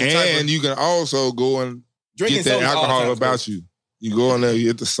 yeah. And you can also go and Drinking get that soda all the alcohol time, about you. You go in there, you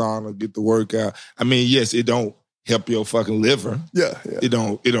get the sauna, get the workout. I mean, yes, it don't help your fucking liver. Yeah. It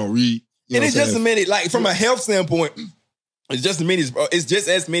don't read. And it's just as many, like from a health standpoint, it's just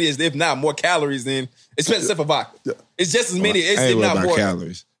as many as if not more calories than, except for vodka. Yeah. It's just as many, I it's ain't if worried not about more.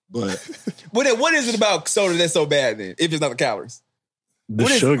 calories, but What is it about soda that's so bad then, if it's not the calories? The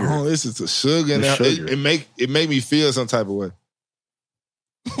sugar. oh, this is the sugar. The Now. sugar. It make me feel some type of way,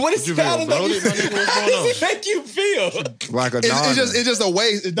 What is You feel it bloated, my nigga? What's going on? make you feel? like a It's just a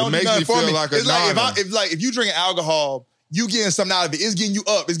waste. It don't It do makes nothing me for feel me. like a It's like nana. if you drinking alcohol, you getting something out of it. It's getting you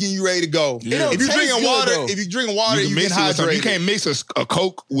up. It's getting you ready to go. Yeah. If you It drinking tastes water, good, though. if you drinking water, you can get mix it with something. hydrated. You can't mix a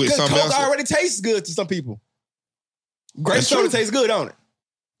Coke with Because something Coke else. already tastes good to some people. Grape That's soda true. tastes good, don't it?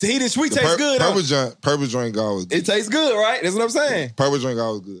 Tahiti sweet The tastes good, don't it? Purple drink always good. It tastes good, right? That's what I'm saying. Purple drink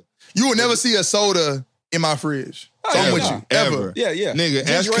always good. You will never see a soda in my fridge. Oh, So I'm yeah, with no. you. Ever. Yeah, yeah. Nigga,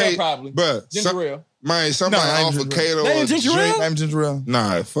 ask Ginger ale Kate, probably. bruh. Ginger ale. Man, somebody No, I ain't offer ginger Kato They a ain't ginger drink. ale? I'm ginger ale.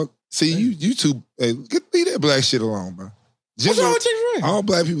 Nah, fuck. See, you two, hey, leave that black shit alone, bro. What's wrong with ginger ale? All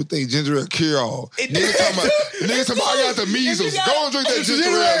black people think ginger ale cure all. Niggas talking about, I got the measles. Go and drink that ginger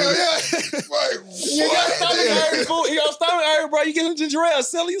ale. Like, You got stomach hurt, fool. You got stomach hurt, bro. You get some ginger ale,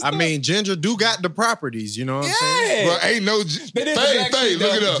 sell your I stuff. mean, ginger do got the properties, you know what I'm saying? yeah. Bro, ain't no. But it's black Hey, shit,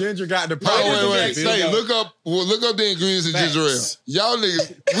 look it though. up. Ginger got the Wait, properties. wait. Say, look up the ingredients in ginger ale. Facts. Y'all niggas,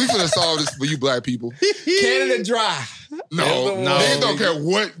 we finna solve this for you black people. Canada Dry. No, No. they don't care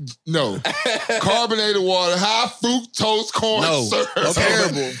what. No, carbonated water, high fructose corn No. syrup.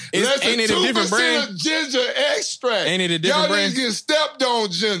 Terrible. Less Ain't than it a different 2% brand? of ginger extract. Ain't it a different Y'all brand? niggas get stepped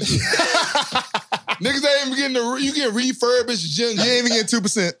on ginger. Niggas ain't even getting you get refurbished ginger. You ain't even getting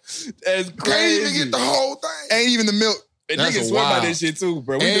 2%. That's Can't even get the whole thing. Ain't even the milk. That's niggas swear about wild. this shit too,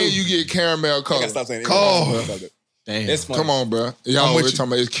 bro. And you get caramel I color. gotta stop saying it. Oh. Damn. It's funny. Come on, bro. Y'all I'm with always you.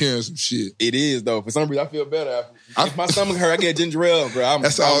 talking about it's curing some shit. It is though. For some reason, I feel better. If my stomach hurt, I get ginger ale, bro.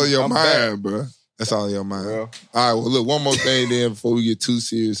 That's all in your I'm mind, bro. That's all in your mind. Bro. All right, well, look, one more thing then before we get too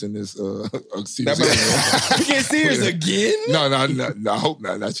serious in this serious. We get serious again? No, I hope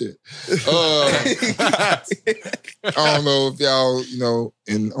not yet. I don't know if y'all,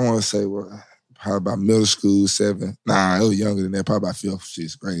 and I want to say, well, probably about middle school, 7. Nah, it was younger than that, probably about 5th,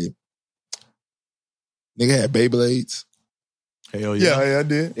 6th grade. Nigga had Beyblades. Hell yeah. Yeah, I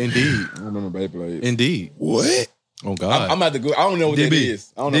did. Indeed. I don't remember Beyblade. Indeed. What? Oh God. I'm about to go. I don't know what that DB.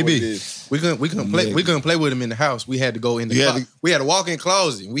 is. I don't know what it is. We couldn't play. We couldn't play with him in the house. We had to go in the You had closet. to- We had a walk-in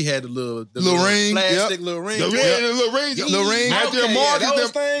closet. We had the little ring, plastic yep. little ring. The little ring. Little ring. Matthew Okay, and yeah, Marcus,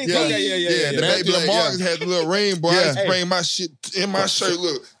 those them- things. Yeah. Yeah. The Matthew Beyblade, and Marcus had the little ring, boy. I Yeah. used to bring my shit in my shirt.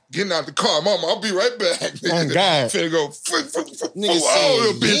 Look, getting out the car. Mama, I'll be right back. Oh, God. Finna go Nigga all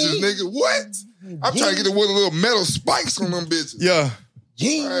said, them bitches, nigga. What? I'm trying to get it with a little metal spikes on them bitches. Yeah.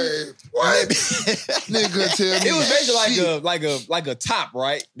 Hey, what? Nigga tell me It was basically shit. like a top,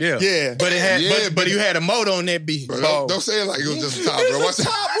 right? Yeah. Yeah. But it had Yeah, but you had a motor on that bitch. Bro, don't say it like it was just a top, bro. What's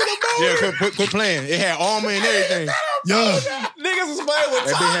top with a Yeah, motor. quit playing. It had armor and everything. Yeah. Niggas was playing with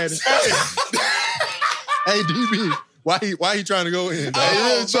That tops. bitch had Hey DB, why he trying to go in? Hey, you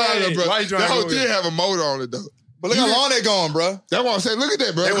really trying to, bro. Why you trying That to hoe go in? did have a motor on it, though. But look how long they going, bro. That's what I'm saying. Look at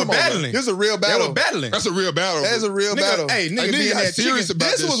that, bro. They were Come on, bro. battling. This is a real They battle. were battling. That's a real battle. That is a real battle. Hey, nigga, Nigga be in got that serious chicken.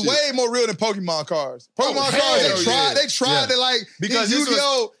 about This was shit. way more real than Pokemon cards. Pokemon hell cards, yeah. they tried to like, Because because this was-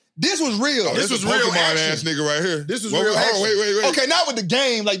 Yu-Gi-Oh! This was real. Oh, This this was was real Pokemon action. ass nigga right here. This was Wait, real hold on, action. wait. Okay, not with the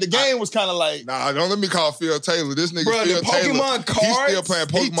game. Like the game was kind of like, Nah, don't let me call Phil Taylor. This nigga Bro, the Phil Taylor. Pokemon He's still cards, playing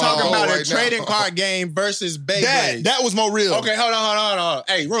He Pokemon talking Go about right a trading now. card game versus Beyblade. that was more real. Okay, hold on.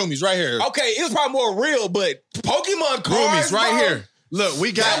 Hey, Roomies, right here. Okay, it was probably more real, but Pokemon cards, Roomies, right bro, here. Look,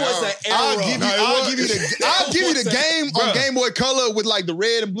 we got. That was an era. I'll give you the game Bro. on Game Boy Color with like the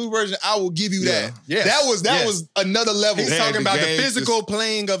red and blue version. I will give you that. Yes. That was Yes. another level. He's Man, talking the about the game physical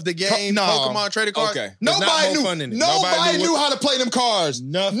playing of the game. No. Pokemon trading cards. Okay. There's not Nobody more knew. fun in it. Nobody knew what- how to play them cards.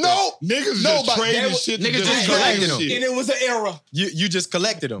 Nothing. No, Niggas just Nobody. trading They- shit. niggas to just trade collected them. shit. And it was an era. You just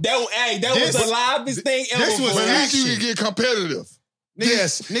collected them. That was This- the livest thing ever. this was bro. But at least you action. can get competitive.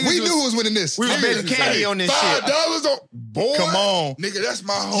 yes, niggas we was- knew who was winning this. we was betting candy on this shit. $5 on boy. Come on. Nigga. That's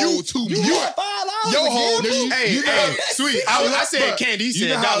my whole 2 million. Yo, hold. Hey, You know- hey, sweet. I said candy. He You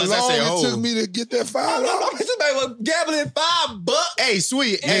know said how dollars. I long said it hold. took me to get that $5? Somebody was gambling $5. Hey,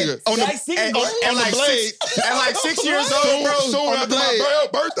 sweet. Nigga. On the, Like six at, bucks at on the like blade. at like 6 years old, Soon, bro. soon on the after my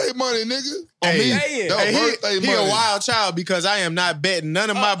blade. birthday money, nigga. Hey, Me. hey, That was Hey, birthday he money. a wild child because I am not betting none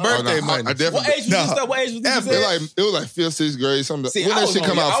of my birthday Oh, no, money. I definitely. What age was this stuff? What age was this? Ever. you It said? was like 5th, 6th grade, something. See, When I that was shit on,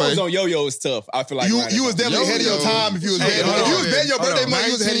 come out, I was Faye? on yo-yo's tough. I feel like You right was now. definitely ahead of your time if you was Hey, betting. hold If you on, was betting your hold birthday on. money,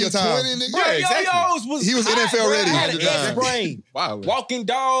 you was ahead of your time. 19, 20, nigga. Bro, exactly. yo-yos was He was hot, NFL bro. ready. I had At an the time. X-brain. Wow. Walking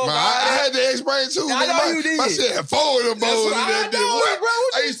dog. I had the X-Brain too. I nigga. know my, you did. My shit had 4 of them That's balls in what I that bitch. know, What? bro.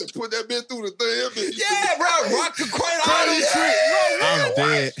 I used to put that bitch through the thing. That bitch used to Yeah, bro. Rock the crane. All Crane, them yeah. shit. Bro,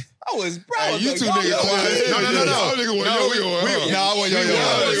 I'm dead. I was, bro. Hey, you two niggas yo-yo. quiet. No. Y'all niggas want No, yo-yo, huh? No, I want yo-yo.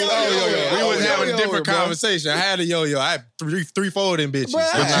 We We was having a yo-yo, different bro. conversation. I had a yo-yo. I had three, 4 of them bitches. Bro,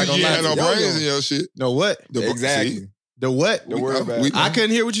 I'm not But gonna you lie had to no you. brains in your shit. No what? The- Exactly. see? The what? Don't worry about we- it. I couldn't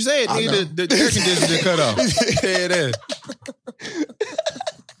hear what you said. I know. Nigga, the air conditioner cut off. Yeah, that.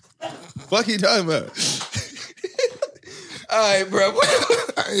 Fuck you talking about? All right, bro.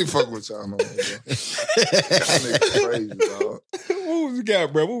 I ain't fucking with y'all no more, bro. Y'all niggas crazy, dog. What we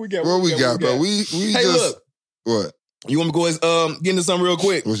got, bro? What we got? What we got, bro? We Hey, just... look. What? You want me to go get into something real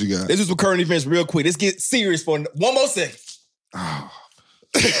quick? What you got? Let's do some current events real quick. Let's get serious for one more second. Oh.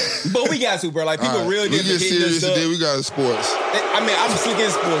 But we got to, bro. Like, people All right. really We get get serious up. today. We got sports. I mean, I'm sick in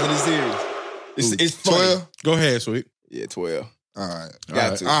sports and it's serious. It's funny. 12? Go ahead, sweet. Yeah, 12. All right.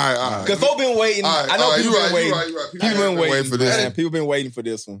 Got to. All right. Because folk been waiting. All right, I know all right, people you been right, waiting. you right. People been waiting for this. man. People been waiting for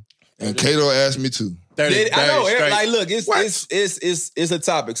this one. And Kato asked me too. I know. straight. Like, look, it's a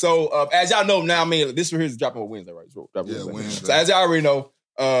topic. So, as y'all know now, I mean, this here's dropping on Wednesday, right? So, dropping Yeah, Wednesday. Wednesday. So, as y'all already know,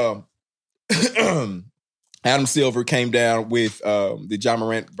 Adam Silver came down with the John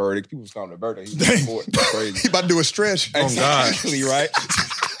Morant verdict. People was calling it a verdict. He was in court. It's He crazy. about to do a stretch. Oh, God. Exactly, right?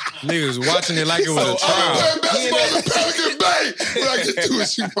 Niggas watching it like it was So, a trial. Play basketball in Pelican Bay. When I get to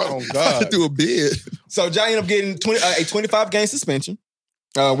it, you Oh, God. Do a bid. So John ended up getting a 25-game suspension,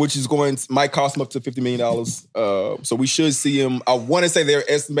 which is might cost him up to $50 million. So we should see him. I want to say they're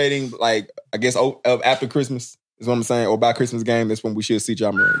estimating, like, I guess after Christmas is what I'm saying, or by Christmas game. That's when we should see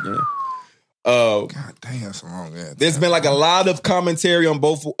John Morant again. God damn, that's wrong. Yeah, There's been like a lot of commentary on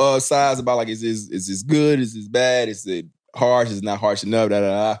both sides about like, is this good? Is this bad? Is it harsh, it's not harsh enough,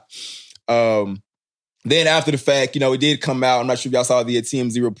 Then after the fact, it did come out. I'm not sure if y'all saw the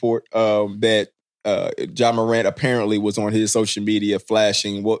TMZ report that Ja Morant apparently was on his social media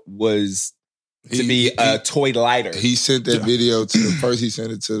flashing what was to be a toy lighter. He sent that video first. He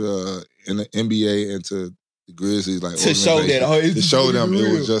sent it to the NBA and to the Grizzlies, like to show that to show them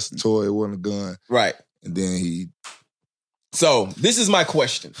it was just a toy, it wasn't a gun, right? And then So this is my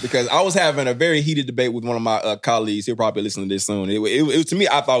question, because I was having a very heated debate with one of my colleagues. He'll probably listen to this soon. It to me,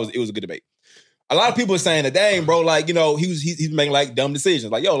 I thought it was a good debate. A lot of people are saying that, dang, bro, like, he's making like dumb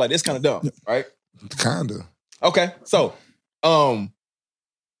decisions. Like, yo, like this kind of dumb, right? Kinda. Okay. So,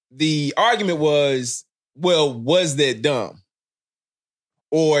 the argument was, well, was that dumb?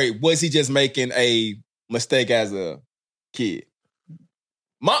 Or was he just making a mistake as a kid?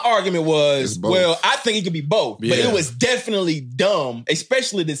 My argument was, well, I think it could be both. Yeah. But it was definitely dumb,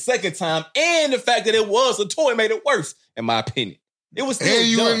 especially the second time. And the fact that it was a toy made it worse, in my opinion. It was still and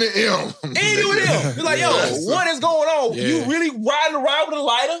you dumb. in the M. And you in the M. You're like, yo, what is going on? Yeah. You really riding around with a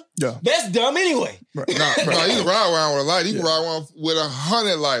lighter? Yeah. That's dumb anyway. Right. No, he can ride around with a lighter. He can ride around with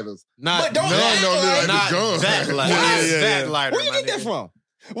 100 lighters. Not that lighter. Where you get that from?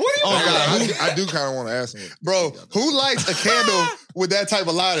 What are you God, I do kind of want to ask him. Bro, who lights a candle with that type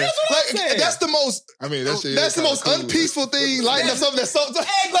of lighter? That's the most. I mean, that's the most unpeaceful thing. Lighting up something that's so.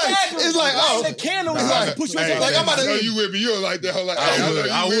 Exactly. It's like, the candle is like push you. Like I'm about to. I know you with me. You're like that. Like, I would.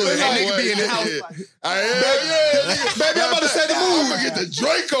 That nigga be in the house. Baby, I'm about to set the mood. I'm gonna get the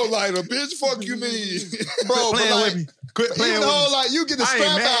Draco lighter, bitch. Fuck you, mean, bro? Playing with me. Quit playing with me. Like you get the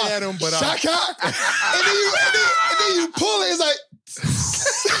strap out, and then you pull it. It's like.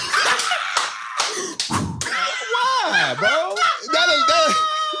 Why, bro?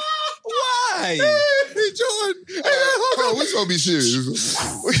 Why? Hey, Jordan. Hey, we supposed to be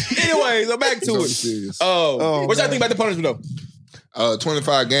serious. Anyway, so back to it. What y'all think about the punishment though?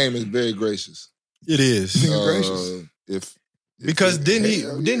 25 game is very gracious. It is. Gracious. Because didn't he?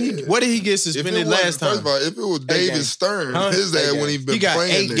 What did he get suspended last time? First of all, if it was David Stern, his dad when he been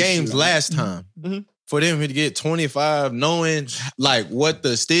playing, he got 8 games last time. Mm-hmm. For them to get 25, knowing like what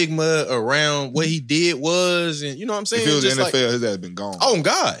the stigma around what he did was, and you know what I'm saying? If it was just NFL, his ass been gone. Oh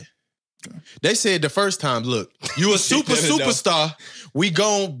God. They said the first time, look, you a superstar. We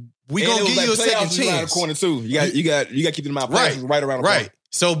gon' give you a second chance. Corner too. You got to keep them out right around the corner.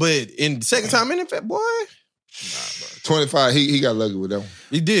 So, but in the second time in NFL, boy. 25, he got lucky with that one.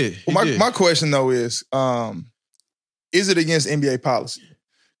 He did. My question though is it against NBA policy?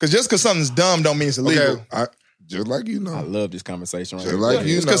 Because just because something's dumb don't mean it's illegal. Okay, just like you know. I love this conversation right here. Like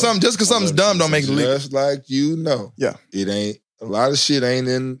you know. Just because something's dumb don't make it illegal. Just like you know. Yeah. It ain't, a lot of shit ain't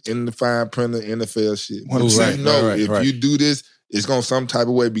in the fine print of NFL shit. Right, you know, if you do this, it's going to some type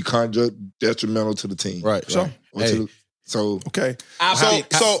of way be detrimental to the team. Right. So okay.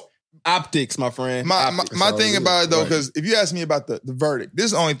 Optics, my friend. My thing about it though, because if you ask me about the verdict, this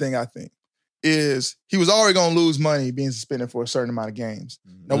is the only thing I think. Is he was already going to lose money being suspended for a certain amount of games.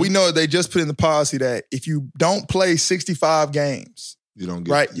 Mm-hmm. Now, we know that they just put in the policy that if you don't play 65 games, you don't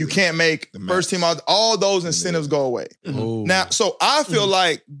get you can't make first team out. All those incentives go away. Mm-hmm. Now, so I feel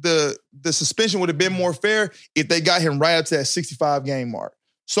like the suspension would have been more fair if they got him right up to that 65 game mark.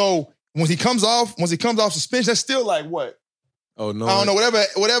 So when he comes off suspension, that's still like what? Oh no. I don't know,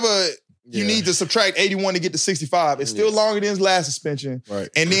 whatever you need to subtract 81 to get to 65. It's still longer than his last suspension. Right.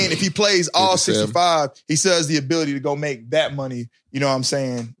 And then if he plays all 65, he still has the ability to go make that money. You know what I'm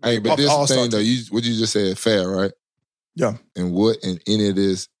saying? Hey, but this thing though, what you just said, fair, right? Yeah. And what in any of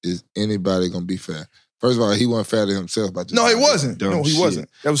this is anybody gonna be fair? First of all, he wasn't fair to himself. No, he wasn't. No, he wasn't.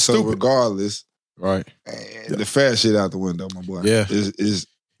 That was stupid. Regardless, right? The fair shit out the window, my boy. Yeah.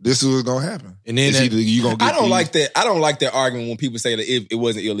 This is what's gonna happen. And then you gonna get I don't like that argument when people say that it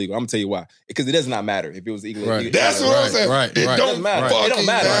wasn't illegal. I'm gonna tell you why. Because it does not matter if it was illegal. Right. That's what I'm saying. Right. It don't matter. It don't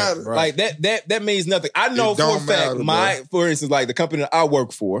matter. Like that means nothing. I know for a fact. For instance, like the company that I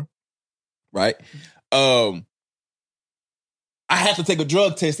work for, right? I have to take a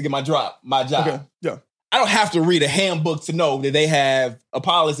drug test to get my job. Okay. Yeah. I don't have to read a handbook to know that they have a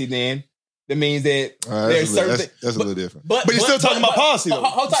policy then. That means that there's certain things. That's a little different. But you're still talking about policy, though.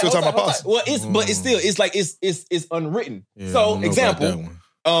 Hold tight. Well, it's unwritten. Yeah, so, example,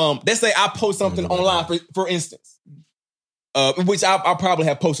 let's say I post something online, for instance, which I probably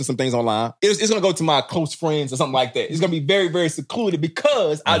have posted some things online. It's going to go to my close friends or something like that. It's going to be very, very secluded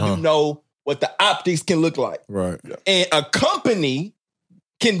because I do know what the optics can look like. Right. And a company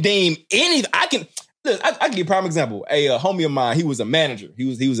can deem anything. I can give you a prime example. A homie of mine, he was a manager.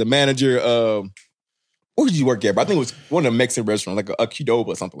 He was a manager. where did you work at? But I think it was one of the Mexican restaurants, like a Qdoba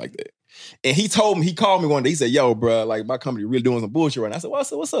or something like that. And he called me one day. He said, "Yo, bro, like my company really doing some bullshit right now." I said, "Well,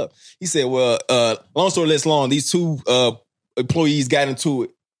 what's up?" He said, "Well, long story less long, these two employees got into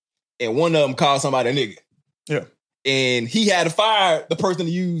it, and one of them called somebody a nigga. Yeah, and he had to fire the person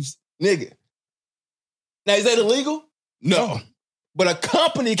to use nigga. Now, is that illegal? No. But a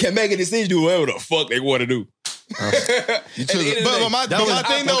company can make a decision to do whatever the fuck they want to do." But my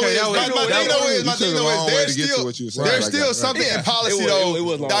thing though is there's still something in policy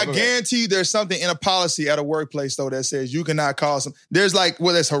though. I guarantee there's something in a policy at a workplace though that says you cannot call some. There's like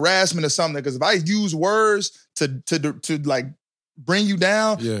whether it's harassment or something. Because if I use words to like bring you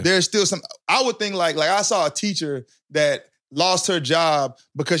down, there's still some. I would think like I saw a teacher that lost her job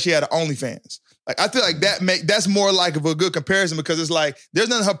because she had an OnlyFans. Like I feel like that's more like of a good comparison because it's like there's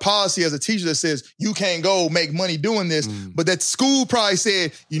nothing in her policy as a teacher that says you can't go make money doing this, but that school probably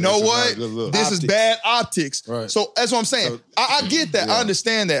said, you know what, this is bad optics. Right. So that's what I'm saying. So, I get that. Yeah. I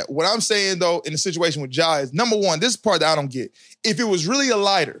understand that. What I'm saying though in the situation with Ja is number one, this is the part that I don't get. If it was really a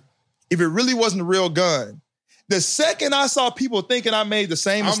lighter, if it really wasn't a real gun, the second I saw people thinking I made the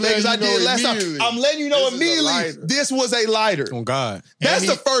same mistakes I did last time, I'm letting you know immediately this was a lighter. Oh God. That's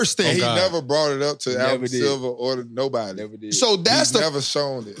the first thing. He never brought it up to Adam Silver or nobody. Never did. So that's never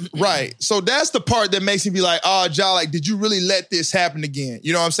shown it. Right. So that's the part that makes me be like, oh, Ja, like, did you really let this happen again?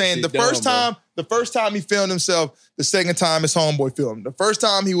 You know what I'm saying? The first time he filmed himself, the second time his homeboy filmed. The first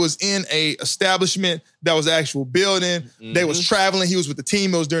time he was in a establishment that was an actual building. They was traveling. He was with the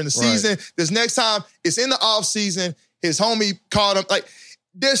team. It was during the season. This next time, it's in the off season. His homie called him. Like,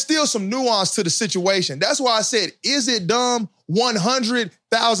 there's still some nuance to the situation. That's why I said, is it dumb?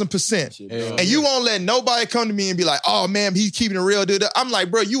 100,000%. And you won't let nobody come to me and be like, oh man, he's keeping it real, dude. I'm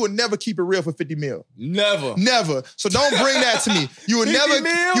like, bro, you would never keep it real for 50 mil. Never. So don't bring that to me. You would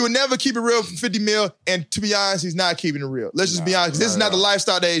never keep it real for 50 mil. And to be honest, he's not keeping it real. Let's just be honest. This is not the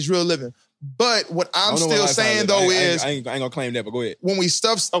lifestyle that he's real living. But what I'm still saying though is, I ain't gonna claim that, but go ahead. When we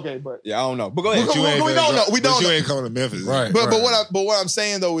stuff, okay, but yeah, I don't know. But go ahead. We don't know. You ain't coming to Memphis, right? But what I'm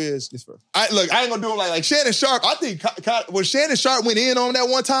saying though is, I ain't gonna do it like Shannon Sharp. I think when Shannon Sharp went in on that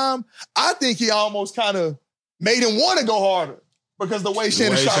one time, I think he almost kind of made him want to go harder. Because the way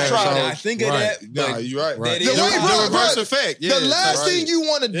Shannon Sharp tried. I think of that. Nah, you're right. The reverse effect. The last thing you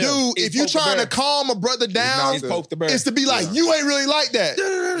want to do if you're trying to calm a brother down is to be like, you ain't really like that.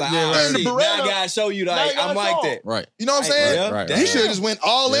 Now I gotta show you like I'm like that. Right. You know what I'm saying? Right. You should have just went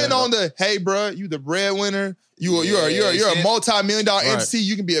all in on the, hey, bro, you the breadwinner. You're a multi-million-dollar entity.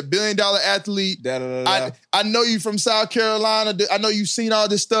 You can be a billion-dollar athlete. I know you from South Carolina. I know you've seen all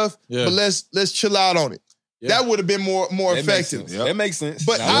this stuff, but let's chill out on it. Yeah. That would have been more effective. That makes sense.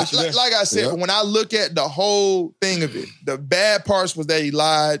 But like I said, when I look at the whole thing of it, the bad parts was that he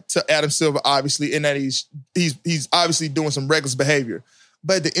lied to Adam Silver, obviously, and that he's obviously doing some reckless behavior.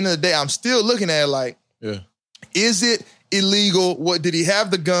 But at the end of the day, I'm still looking at it like, is it illegal? What did he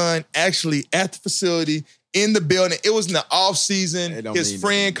have the gun actually at the facility? In the building, it was in the off season. His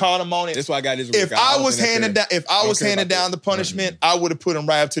friend called him on it. That's why I got this. If I was handing down the punishment, I would have put him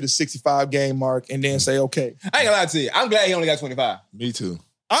right up to the 65 game mark and then say, okay. I ain't gonna lie to you. I'm glad he only got 25. Me too.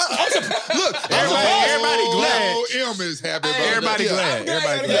 Look, everybody glad. M is happy about everybody that. glad.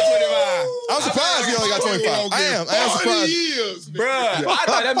 Everybody glad. I'm surprised he only got 25. I am surprised. Bro, I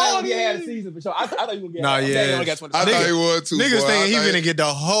thought that man would had a season for sure. I thought he would get. He only got 25. I thought he would too. Niggas thinking he finna get the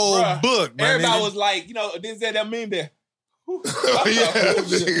whole book. Everybody was like, didn't say that meme there. Hey, when they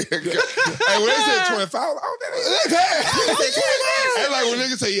said 25, I like when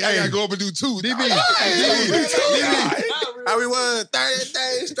niggas say, I gotta go up and do 2. DB. How we won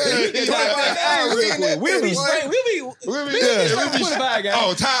 30 straight. We'll be straight. We'll be 25 guys.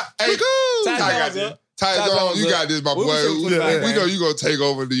 Oh, Ty got this. Ty Jones, you got this, my boy. We know you gonna take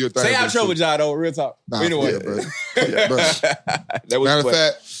over and do your thing. Say out trouble, John, though. Real talk. Anyway. Matter of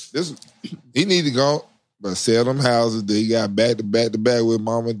fact, he need to go. But sell them houses that he got back to back with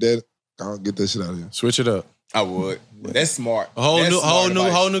mom and dad. I don't get that shit out of here. Switch it up. I would. That's smart. A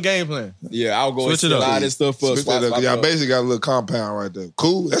whole new game plan. Yeah, I'll go switch and a lot of this stuff up. Y'all basically got a little compound right there.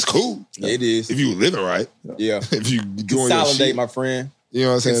 Cool. That's cool. It is. If you living right. Yeah. If you doing consolidate, your shit. my friend. You know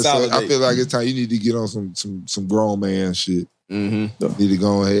what I'm saying? So I feel like it's time you need to get on some grown man shit. Mm-hmm. Need to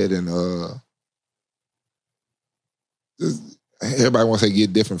go ahead and just everybody wants to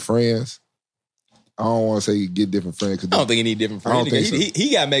get different friends. I don't want to say get different friends. I don't think he need different friends. I don't think so.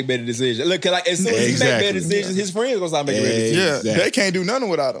 He got to make better decisions. Look, like as soon as he make better decisions, his friends gonna start making better decisions. Yeah, they can't do nothing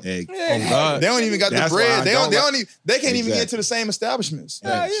without him. Oh God. They don't even got the That's bread. why They I don't. don't They can't even get into the same establishments.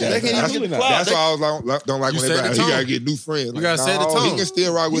 Yeah. They can't That's even get the not. clout. That's why I was don't like You when set everybody the he tone. gotta get new friends. You gotta set the tone. He can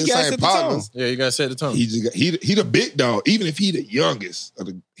still rock with He his gotta same set the tone. partners. Yeah, you gotta set the tone. He the big dog. Even if he the youngest,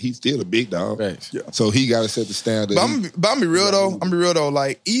 he's still the big dog. Facts. So he got to set the standard. But I'm gonna be real though.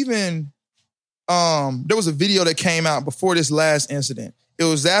 Like even there was a video that came out before this last incident. It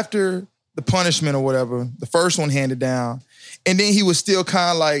was after the punishment or whatever, the first one handed down, and then he was still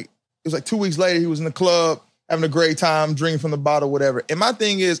kind of like, it was like 2 weeks later. He was in the club having a great time, drinking from the bottle, whatever. And my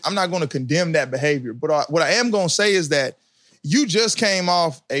thing is, I'm not going to condemn that behavior, but what I am going to say is that you just came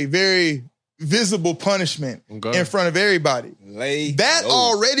off a very visible punishment in front of everybody. That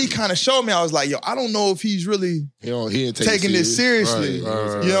already kind of showed me. I was like, yo, I don't know if he's really taking this seriously.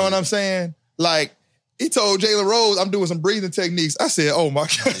 Right. You know what I'm saying? Like, he told Jalen Rose, I'm doing some breathing techniques. I said, oh my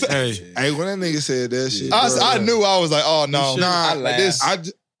God. Hey, when that nigga said that shit, I knew. I was like, oh no. Nah,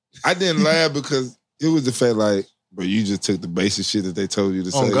 I didn't laugh because it was the fact like, but you just took the basic shit that they told you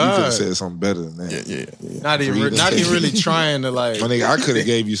to say. Oh, You could God. have said something better than that. Yeah. Not even really trying to like. My nigga, I could have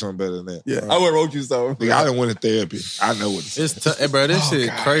gave you something better than that. Yeah. I would have wrote you something. Nigga, I done went to therapy. I know what to say. It's bro, this shit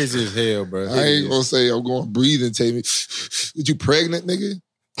crazy as hell, bro. I ain't gonna say I'm going to breathe and take me. What, you pregnant, nigga?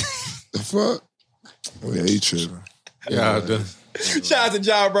 The fuck? Oh, yeah, he tripping. Yeah, Shout out to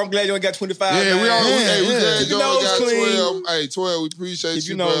John, bro. I'm glad you only got 25. Yeah, we all man. we glad you only got clean. 12. Hey, 12, we appreciate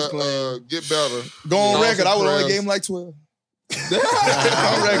you, nose bro. Get better. Go on Awesome record. I would only prayers. gave him like 12.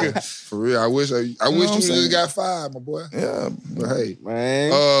 On record. For real, I wish you what I'm would have saying? just got 5, my boy. Yeah. But hey,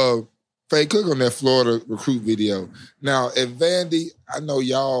 Man. Faye, click on that Florida recruit video. Now, at Vandy, I know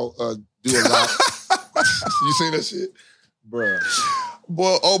y'all do a lot. You seen that shit? Bruh.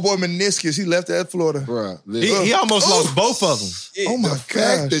 Old boy meniscus, he left at Florida. Bruh. he almost lost both of them. Oh my The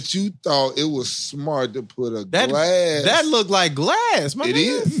fact God. that you thought it was smart to put a That glass. that looked like glass, man. It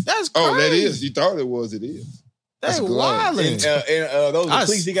is. That's crazy. Oh, that is. You thought it was. It is. That's glass. wildin'. And those I are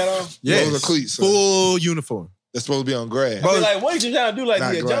cleats he got on? Yes. Those are cleats, son. Full uniform. That's supposed to be on grass. I mean, like, what are you trying to do? Like,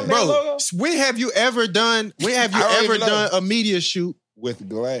 Not the glass. Jumpman Bro, logo? when have you ever done a media shoot With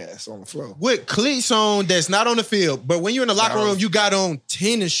glass on the floor. with cleats on that's not on the field, but when you're in the locker room, you got on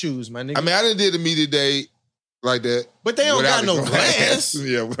tennis shoes, my nigga. I mean, I didn't did a media day like that. But they don't without got no the glass.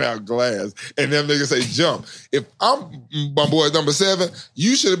 Yeah, without glass. And them niggas say jump. If I'm my boy number 7,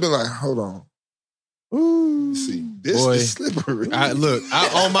 you should have been like, hold on. Ooh. See, this Boy. is slippery.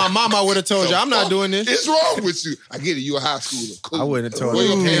 On my mom, I would have told you, I'm not doing this. It's wrong with you. I get it. You a high schooler. Cool. I wouldn't have told Where you.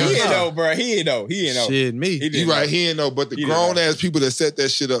 your He parents ain't are. know, bro. He ain't know. Shit, me. You right, he ain't know, but the He didn't grown know. ass people that set that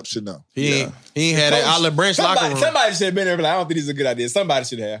shit up should know. He ain't had that Olive Branch locker room. Somebody should have been there, but I don't think this is a good idea. Somebody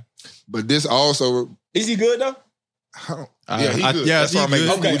should have. But this also, Is he good, though? yeah, he good. That's why I'm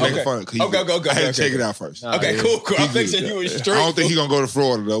making fun. He Okay, good. go. I had to Okay. check it out first. Okay, cool. I think good. you was I straight. don't think he's gonna go to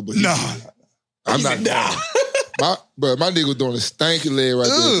Florida though. But Nah. I'm not. My nigga was doing a stanky leg right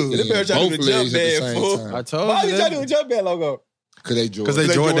Ooh. there. This man trying to Both do a legs jump at the bad, same fool. time. I told Why you you trying to do a jump band logo? Cause they Jordan. Because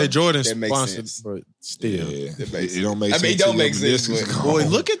they Jordan That makes sponsored, sense. but still. Yeah, That makes it don't make I sense. mean, it don't till make your sense, meniscus but- gone. Boy,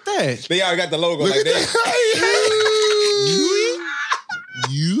 look at that. They already got the logo. Look Like at that.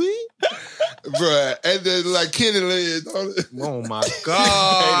 You? Bruh, and then like Kenny Led. Oh my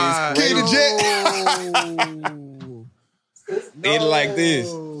God. King the Jet. It like this.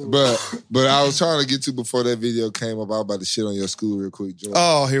 But I was trying to get to before that video came up. I was about to shit on your school real quick, Jordan.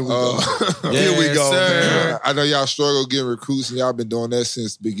 Oh, here we go. Here we Yes, go, sir. man. I know y'all struggle getting recruits, and y'all been doing that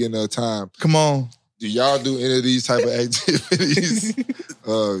since the beginning of time. Come on. Do y'all do any of these type of activities?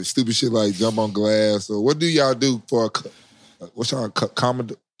 Stupid shit like jump on glass, or what do y'all do for what's y'all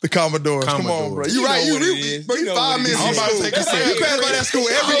Commodore? The Commodores. Come on, bro. You right. know what it You is. bro, You you know 5 what it minutes is. in school. You pass by that school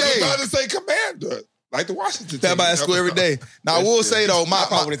every I was day. about to say Commander, like the Washington. Pass by that school every day. Now, I will say, though, I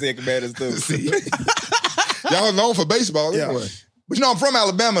probably would have said Commanders too. Y'all known for baseball Yeah. anyway. But you know, I'm from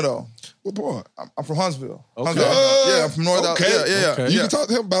Alabama, though. What part? I'm from Huntsville. Okay. Huntsville. Yeah, I'm from North Okay. Yeah. Okay. You Yeah. can talk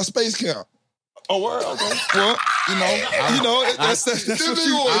to him about space camp. Oh, word? Okay. Well, that's what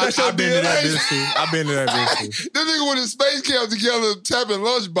you want. That's your I've been to deal, that ain't it? bitch too. I've been to that bitch too. Them nigga went in space camp together tapping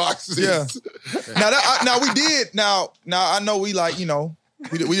lunch boxes. Yeah. Now we did. Now I know we like we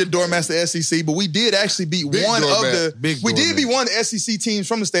did doormatch the SEC, but we did actually beat Big one doormat. of the. Big we did doormat. beat one of the SEC teams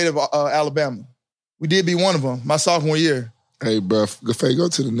from the state of Alabama. We did beat one of them my sophomore year. Hey, bro, Faye, go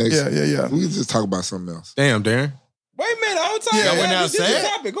to the next. Yeah. We can just talk about something else. Damn, Darren. Wait a minute, the whole time. Yeah, y'all went This is outside? the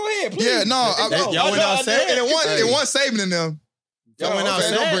topic. Go ahead, please. Yeah, no, Y'all went outside? and it wasn't Saban and them. Y'all went Faye,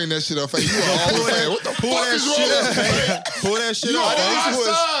 outside? don't bring that shit up, Faye. You are all fan. What the fuck is wrong with you, Faye? Pull that shit You off. on my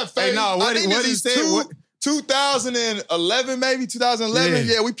side, Faye. Hey, no, No, what he said? 2011, maybe 2011.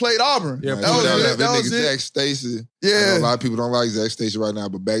 Yeah, we played Auburn. Yeah, that was nigga it. Zach Stacy. Yeah. I know a lot of people don't like Zach Stacy right now,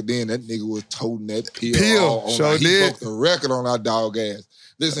 but back then that nigga was toting that pill. He broke the record on our dog ass.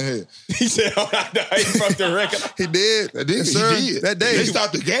 Listen here. He said, he broke the record. He did. That nigga, sir. he did. That day. They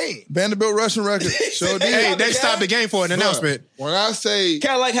stopped the game. Vanderbilt rushing record. Sure did. Hey, they stopped the game for an announcement. When I say...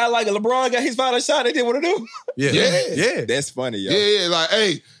 Kind of like how LeBron got his final shot, they didn't want to do. Yeah. That's funny, yo. Yeah, like,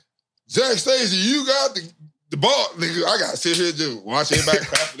 hey, Zach Stacy, you got the ball. Nigga, I got to sit here just watch everybody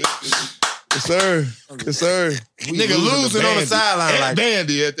clap for this. Yes, sir. Yes, sir. Nigga losing on the sideline like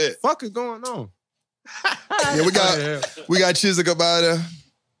Bandy at that. fuck is going on? Yeah, we got Chiswick up out there.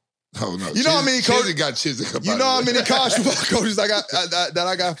 Oh no! You know how many coaches got Chiswick up? You know how many college football coaches I got that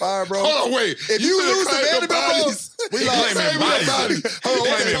I got fired, bro? Hold on, wait. If you lose to Vanderbilt, bro, we like blaming bodies. Hold on,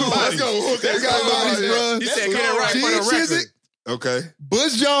 wait. Let's go. We got bodies, bro. He said, "Get it right for the record." Chiswick, Okay.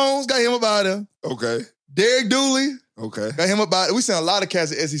 Butch Jones got him up out there. Okay. Derek Dooley Okay. got him up out there. We sent a lot of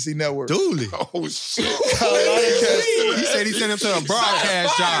cats at SEC Network. Dooley. Oh shit! He said he sent him to a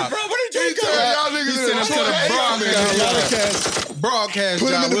broadcast job. Bro, what did you Y'all niggas He sent him to the Got a lot of cats. broadcast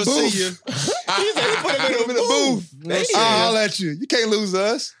Put him job. in the We'll booth. see you. He said he put him Put him in the booth. I'll let you. You can't lose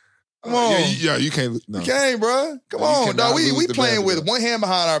us. Come on. Yeah, you can't. No. You can't, bro. Come You on, cannot dog. lose We to playing with Vanderbilt. one hand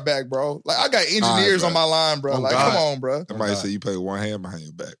behind our back, bro. Like I got engineers bro. on my line, bro. Oh, Like, God. come on, bro. Somebody say you play with one hand behind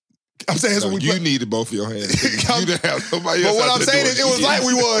your back. I'm saying that's No, what we you play. needed both of your hands. You didn't have somebody else. But what out I'm there saying doing is, it was like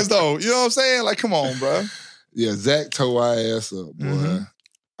we was though. You know what I'm saying? Like, come on, bro. Yeah, Zach tore our ass up, boy. Mhm.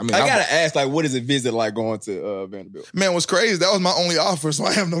 I mean, I gotta ask, like, what is a visit like going to Vanderbilt? Man, what's crazy? That was my only offer, so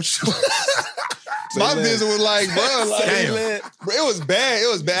I have no choice. My visit was like, bro, like, Damn. bro, it was bad.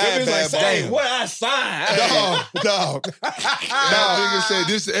 It was bad, bad, bad. What I signed? Dog. Nigga said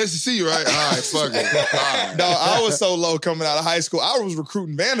this is SEC, right? All right, fuck it. All right. Dog, I was so low coming out of high school. I was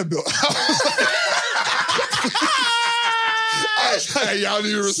recruiting Vanderbilt. Hey, y'all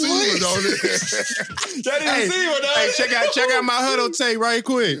need a receiver, don't it? Hey, check out my huddle tape right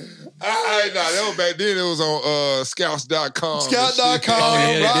quick. Nah, that was back then. It was on scouts.com. Scout.com. Yeah,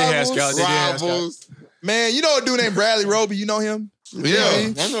 they did have Rivals. Scouts. They did have Rivals. Man, you know a dude named Bradley Roby? You know him? Yeah.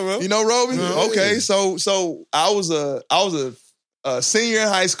 You know Roby? Yeah. Okay, so I was a senior in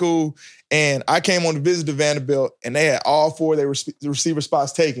high school, and I came on to visit to Vanderbilt, and they had all four of their receiver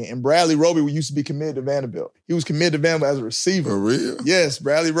spots taken. And Bradley Roby used to be committed to Vanderbilt. He was committed to Vanderbilt as a receiver. For real? Yes,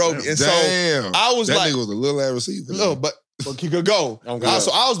 Bradley Roby. And so Damn. I was that like, nigga was a little ass receiver. no, but he could go. Oh, God.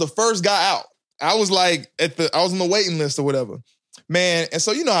 So I was the first guy out. I was like I was on the waiting list or whatever. Man, and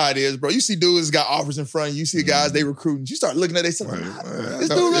so you know how it is, bro. You see dudes got offers in front of you. You see guys they recruiting. You start looking at they say, this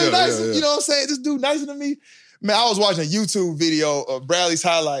dude really nice. You know what I'm saying? This dude nicer than me. Man, I was watching a YouTube video of Bradley's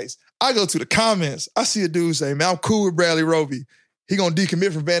highlights. I go to the comments. I see a dude say, man, I'm cool with Bradley Roby. He gonna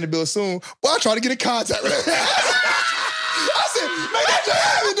decommit from Vanderbilt soon. Well, I try to get in contact with him. I said, make that joke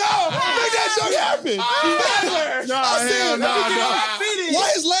happen, dog. Make that joke happen. I said,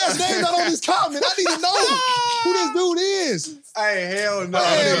 why his last name not on this comment? I need to know who this dude is. Hey, hell no.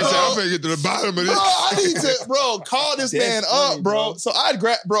 Hey, Nigga said, I'm finna get to the bottom of this. Bro, I need to, call this man funny, up, bro. bro. So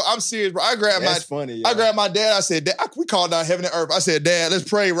I'm serious, bro. I grabbed That's funny, yo. I grabbed my dad. I said, Dad, we called down heaven and earth. I said, Dad, let's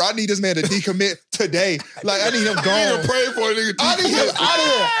pray, bro. I need this man to decommit today. Like, I need him gone. Nigga pray for a nigga. I need him out of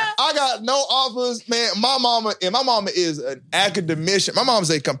here. I got no offers, man. My mama is an academician. My mom's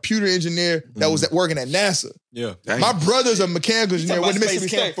a computer engineer that was working at NASA. Yeah. My brother's a mechanical engineer with Mississippi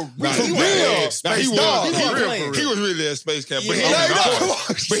State. For real. He was really at space camp, but he Yeah, had no, a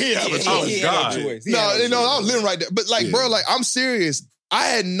choice. But he had a choice. I was living right there. But like, bro, like, I'm serious. I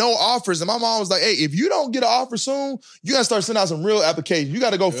had no offers, and my mom was like, "Hey, if you don't get an offer soon, you gotta start sending out some real applications. You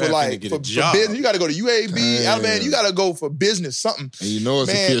gotta go for like for business. You gotta go to UAB, Alabama. You gotta go for business, something." And you know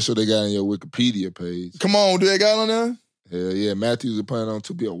it's official. They got on your Wikipedia page. Come on, do they got on there? Hell yeah, Matthews is planning on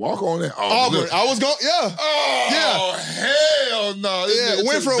to be a walk on that. Auburn. I was going. Yeah. Oh hell no! Yeah,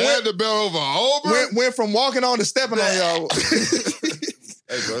 went from Vanderbilt over Auburn. Went from walking on to stepping on y'all.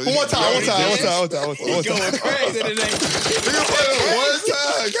 Hey, bro, One time. Going crazy today. One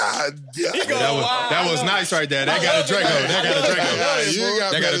time, God damn. That was nice right there. That got a Draco. You ain't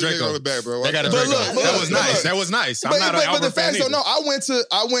got That got a Draco Draco. on the back, bro. That got a But Draco. look, That was nice. That was nice. I'm not an but Auburn the fan fact, so either. no,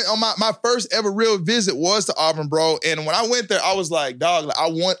 I went on my first ever real visit was to Auburn, bro. And when I went there, I was like, dog, like, I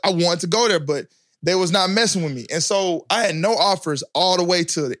want to go there, but they was not messing with me. And so I had no offers all the way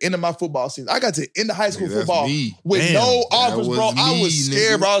to the end of my football season. I got to the end of high school Nigga, that's football me. with Damn. no That offers, was bro. I me, was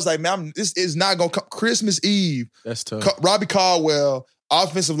scared, nigga. bro. I was like, man, this is not going to come. Christmas Eve, That's tough. Robbie Caldwell,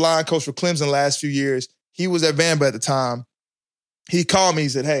 offensive line coach for Clemson last few years, he was at Vanderbilt at the time. He called me. He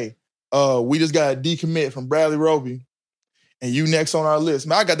said, hey, we just got a decommit from Bradley Roby. and you next on our list.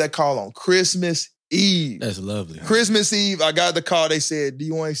 Man, I got that call on Christmas Eve. That's lovely. Christmas Eve, I got the call. They said, "Do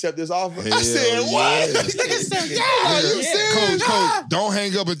you want to accept this offer?" I said, "What?" Nigga said, "Yeah, you serious? Coach, don't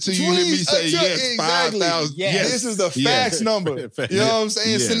hang up until you hear me say yes. 5,000. Yes. This is the fax number. You know what I'm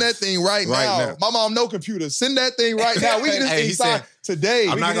saying? Yes. Send that thing right now. My mom no computer. Send that thing right now. We can just inside today.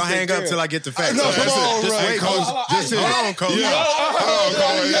 I'm not gonna hang up till I get the fax. No, come on, just bro. wait, Coach. Just sit. Hold on, Coach.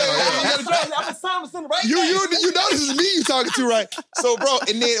 You know this is me you talking to, right? So, bro,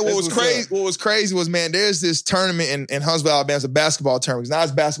 and then what was crazy was, man, there's this tournament in Huntsville, Alabama. It's a basketball tournament. Now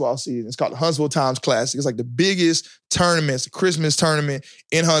it's basketball season. It's called the Huntsville Times Classic. It's like the biggest tournament. It's a Christmas tournament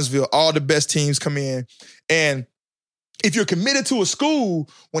in Huntsville. All the best teams come in. And if you're committed to a school,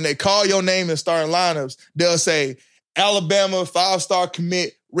 when they call your name in starting lineups, they'll say, Alabama 5-star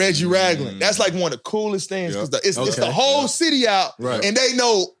commit Reggie Ragland. That's like one of the coolest things because it's the whole city out, and they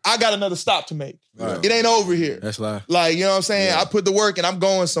know I got another stop to make. Right. It ain't over here. That's live. Like, you know what I'm saying? I put the work and I'm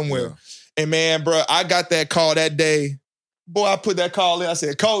going somewhere. Yeah. And man, bro, I got that call that day. Boy, I put that call in. I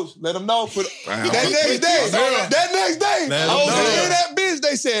said, Coach, let them know. That next day, I was in that bitch.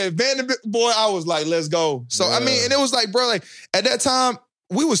 They said, Vanderbilt, boy, I was like, let's go. So, I mean, and it was like, bro, like at that time,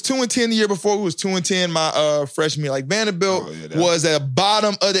 we was 2-10 the year before. We was 2-10 my freshman year. Like Vanderbilt was at the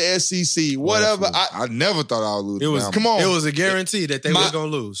bottom of the SEC. Whatever. I never thought I would lose. It was come on. It was a guarantee that they were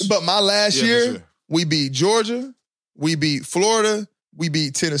gonna lose. But my last year, we beat Georgia, we beat Florida, we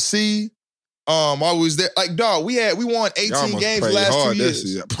beat Tennessee. I was there. Like, dog, we won 18 games the last 2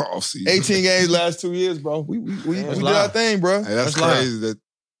 years. 18 games last 2 years, bro. We did our thing, bro. Hey, that's crazy.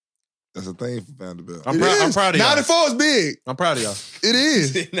 That's a thing for Vanderbilt. I'm proud of y'all. 9-4 is big. I'm proud of y'all. It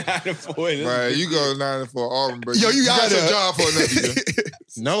is. 9-4. Right, you go 9-4 Auburn, bro. Yo, you got your job for another year.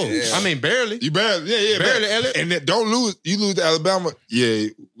 No, I mean barely. You barely, barely. Elliot. And then don't lose. You lose to Alabama. Yeah,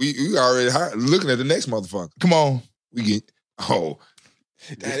 we already looking at the next motherfucker. Come on, we get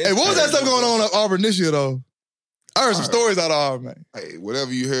Hey, what was that stuff going on at Auburn this year though? I heard some stories out of Auburn, man. Hey,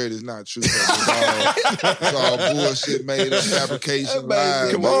 whatever you heard is not true. It's all bullshit, made up fabrication.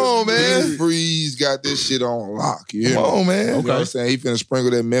 Lies. Come on, man. Blue Freeze got this shit on lock. You Come on, man. You know what I'm saying? He finna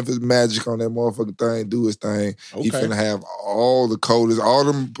sprinkle that Memphis magic on that motherfucking thing, do his thing. He finna have all the coders, all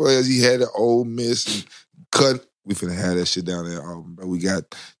them players he had at Ole Miss and cut. We finna have that shit down there at Auburn. But we got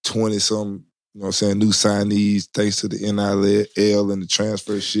 20-something. You know what I'm saying? New signees, thanks to the NIL and the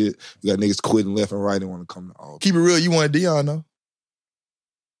transfer shit. We got niggas quitting left and right and want to come to Auburn. Keep it real, you want Deion, though?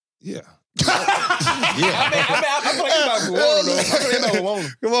 Yeah. I'm playing about Warner.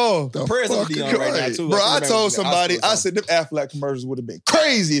 Come on. The prayers on Deion right now, too. Bro, I told somebody, I said, them Aflac commercials would have been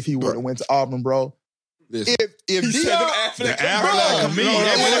crazy if he would have went to Auburn, bro. Listen. If the Aflac commercial,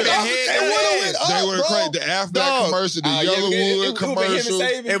 they would have created the Aflac commercial, the Yellowwood commercial.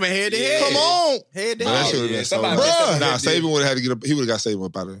 It went head to head. Come on. Head to That should have been so bad. Nah, Saban would have had to get up. He would have got Saban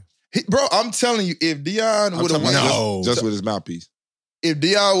up out of there. Bro, I'm telling you, if Deion would have went, just with his mouthpiece. If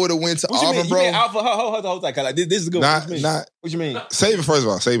Deion would have went to Auburn, bro. Hold on. Like, this is good. What you mean? Saban, first of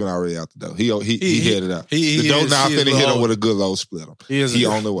all, Saban already out the door. He headed out. The dope now finna hit him with a good low split him. He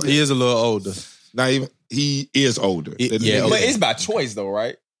on the way. He is a little older. Not even. He is older. But it's by choice, though,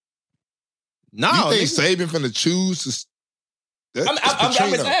 right? No, you think Saban finna choose to? I'm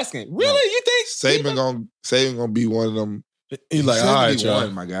just asking. Really? No. You think Saban gonna be one of them? He's like, all right, y'all,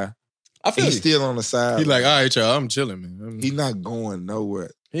 my guy. I feel he's still on the side. He's like, all right, y'all, I'm chilling, man. He's not going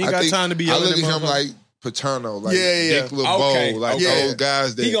nowhere. He ain't got time to be. I look at him like Paterno, like Dick LeBeau, like those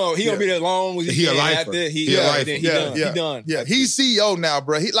guys that he gonna be there long. He a lifer. He done. Yeah, he's CEO now,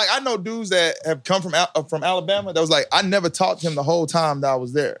 bro. He like I know dudes that have come from Alabama that was like I never talked to him the whole time that I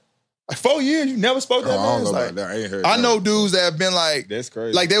was there. Like 4 years, you never spoke to that man. I don't know about that. I ain't heard. I know dudes that have been like that's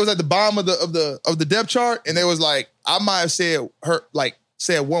crazy. Like they was at the bottom of the depth chart, and they was like I might have said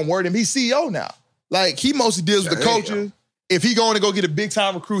one word, and he's CEO now. Like he mostly deals with the coaches. If he going to go get a big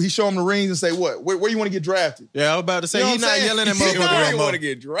time recruit, he show him the rings and say, "What? Where you want to get drafted?" Yeah, I was about to say he's not yelling at motherfuckers. He want to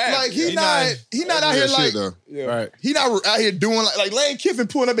get drafted. Like he not out here like right. He not out here doing like Lane Kiffin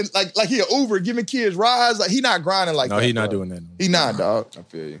pulling up and like he an Uber giving kids rides. Like he not grinding like that. No, he not doing that. No. He not, dog. I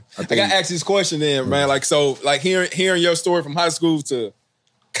feel you. I got to ask this question then, man. Like so, like hearing your story from high school to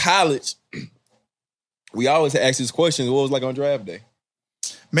college, we always ask this question: what was it like on draft day?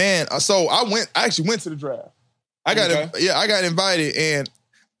 Man, so I actually went to the draft. I got invited, and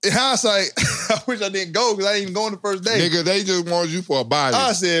in hindsight, I wish I didn't go because I didn't even go on the first day. Nigga, they just wanted you for a body.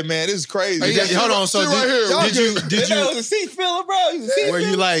 I said, man, this is crazy. Hey, hold on, so did you? Was a seat filler, bro? Were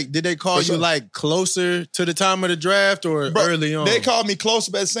you like? Did they call you like closer to the time of the draft or early on? They called me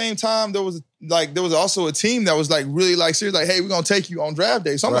closer, but at the same time, there was also a team that was like really like serious, like, hey, we're gonna take you on draft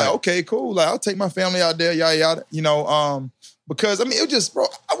day. So I'm like, okay, cool. Like, I'll take my family out there, yada yada. You know, Because, I mean, it was just, bro,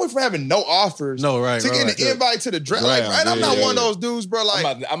 I went from having no offers No, right, to right, getting right. an invite to the draft. Like, right, I'm not one of those dudes, bro. Like,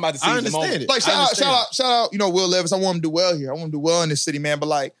 I'm about to see I the understand moment. it. like shout out, you know, Will Levis. I want him to do well here. I want him to do well in this city, man. But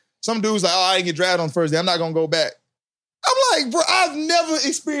like, some dudes like, oh, I didn't get drafted on the first day. I'm not gonna go back. I'm like, bro, I've never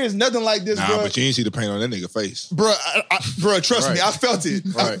experienced nothing like this, Nah, bro. but you ain't see the paint on that nigga face. Bro, bro, trust me, Right. I felt it.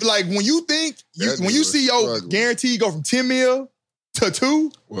 Right. Like when you think, That when nigga you was see your struggling. guarantee go from 10 mil to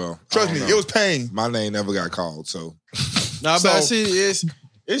 2, Well, I trust don't me, know. it was pain. My name never got called, so Nah, So- but see,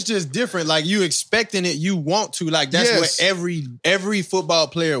 it's just different. Like you expecting it, you want to. Like that's Yes. what every football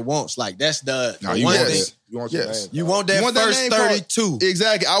player wants. Like that's the nah, you one want thing. that. You want your Yes. name. You want that You want that first name called- 32.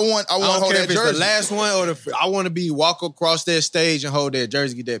 Exactly. I want I to don't hold care that if it's jersey. the last one or I want to be walk across that stage and hold that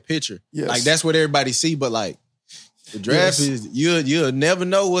jersey, get that picture. Yes. Like that's what everybody see. But like the draft Yes. is you'll never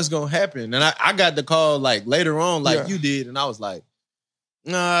know what's gonna happen. And I got the call like later on, like Yeah. you did, and I was like,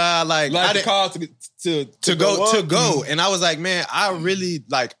 nah, like I Like the didn't call to go up. to go. And I was like, man, I really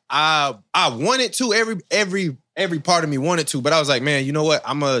like I wanted to every part of me wanted to, but I was like, man, you know what?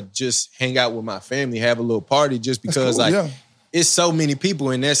 I'm gonna just hang out with my family, have a little party, just That's because cool, like yeah. it's so many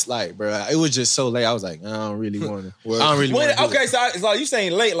people, and that's like, bro, it was just so late. I was like, I don't really want to. Well, I don't really want to. Okay, so it's like you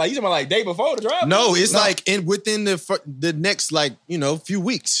saying late, like you talking about like day before the draft? No, it's like within the next like few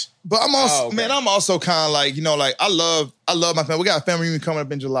weeks. But I'm also, Oh, okay. man, I'm also kind of like, you know, like I love my family. We got a family reunion coming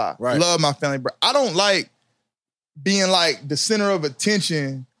up in July. Right. Love my family, bro. I don't like being like the center of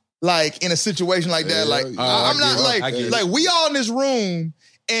attention, like in a situation like that. Yeah, Like yeah, I'm I not get it. like I get it. like we all in this room,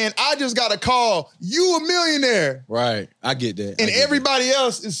 and I just got a call. You a millionaire, Right, I get that. and everybody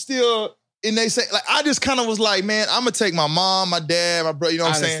else is still. And they say, like, I just kind of was like, man, I'm gonna take my mom, my dad, my brother, you know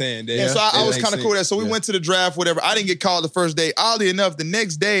what I'm saying? understand that. And so I That was makes kind of cool with that. So we sense. went to the draft, whatever. I didn't get called the first day. Oddly enough, the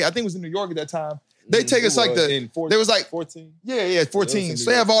next day, I think it was in New York at that time. They take us like there was like 14. yeah, 14.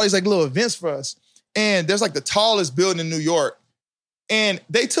 So they have all these like little events for us. And there's like the tallest building in New York. And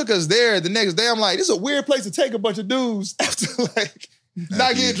they took us there the next day. I'm like, this is a weird place to take a bunch of dudes after like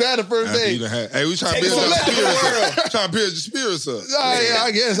not getting drafted first after day. you done had- hey, we trying to Take build us your to the spirits. Trying to build your spirits up. Yeah,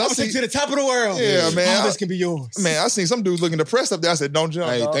 I guess. I I'm taking see, to the top of the world. Yeah, man. All this can be yours. man, I seen some dudes looking depressed up there. I said, don't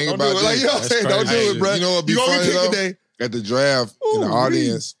jump. Hey, dog. think Don't about do it. Like, this. you know what I'm saying? That's Don't do crazy. it, bro. You know what'd be You gonna funny, get kicked though? today. At the draft, in the Ooh,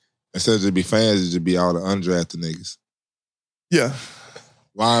 audience, instead of just be fans, it just be all the undrafted niggas. Yeah.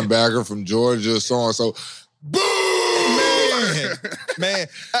 Linebacker from Georgia, so and so. Boom! Man.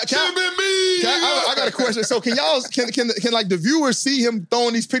 Should have been me. I got a question. So can y'all can like the viewers see him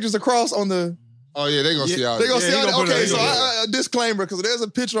throwing these pictures across on the? Oh yeah, they gonna see all They gonna this. see he all gonna that? put it- Okay, he so gonna a disclaimer because there's a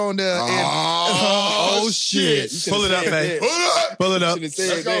picture on there. And Oh shit! Pull it up, hey. Pull it up. Pull it up. Should've said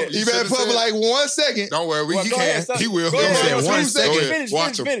Let's go. that. you better put for like 1 second. Don't worry, Well, he go can. ahead, son. He will. Go Go ahead. ahead. One Go second. ahead. Finish,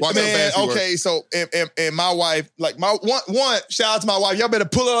 Watch finish, him. Watch Man, how fast he works. okay, so and my wife, like my one shout out to my wife. Y'all better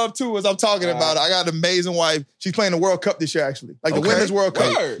pull her up too as I'm talking about it. I got an amazing wife. She's playing the World Cup this year, actually, like the Okay. Women's World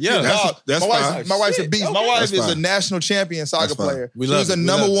Cup. Word. Yeah. That's my fine. wife's a Shit, beast. My okay. wife That's is a fine. national champion soccer That's fine. player. We She love was the it. We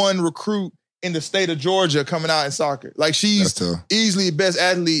number love it. one recruit in the state of Georgia coming out in soccer. Like she's That's tough. easily the best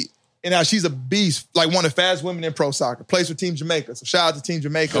athlete. And now she's a beast, like one of the fastest women in pro soccer. Plays for Team Jamaica. So shout out to Team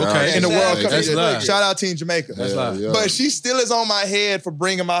Jamaica. Okay. In the Shout World out Cup. to That's love. Shout out Team Jamaica. That's Yeah, live. yeah. But she still is on my head for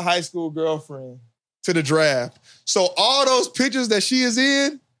bringing my high school girlfriend to the draft. So all those pictures that she is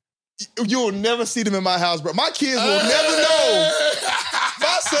in, you'll never see them in my house, bro. My kids will never know.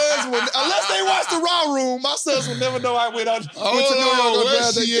 My sons will, unless they watch the Raw Room, my sons will never know I went out. Oh,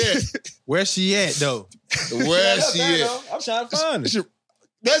 where's she at? Where's she at though? Where's she at? I'm trying to find it.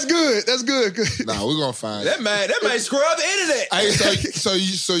 That's good. That's good. Nah, we're gonna find it. That man scrub the internet. Hey,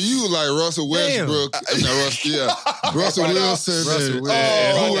 so you like Russell Westbrook? Russell Wilson. Russell and Wilson. who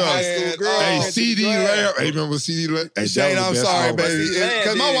high else? school girl. Hey, CD Lamb. Hey, remember CD Lamb? Hey, that Shane, was I'm the best sorry, song. baby.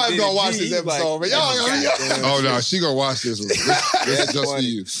 Because my wife gonna watch this episode, man. Y'all, Oh no, she gonna watch this one. This is just for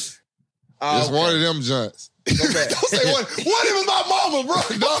you. It's one of them joints. Don't say one. One of them is my mama, bro.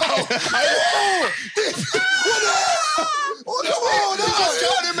 No. What the hell? No.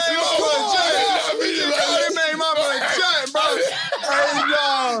 Cody made my boy giant, bro. Hey,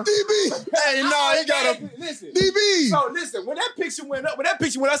 no. DB. Hey, no, he got a listen. DB. So listen, when that picture went up,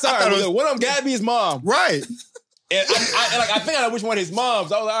 I saw it. One of them gotta be his mom. Right. And I think I know which one his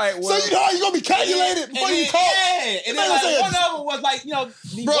mom's. I was like, all right, well. So you know how you gonna be calculated before you call? Yeah. And then like, one of them was like,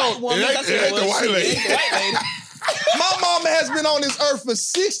 the Bro, white woman. it ain't- That's it what ain't the was. white lady. It ain't the white lady. My mama has been on this earth for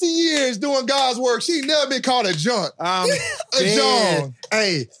 60 years doing God's work. She ain't never been called a junk. A John.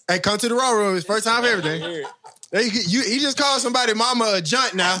 Hey, come to the Raw Room. It's first time for everything. He just called somebody mama a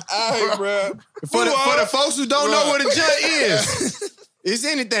junt now. All right, bro. For the folks who don't know what a junt is. It's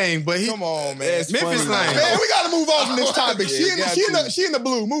anything, but Come on, man. Memphis lame. Man, we gotta move on from this topic. She in the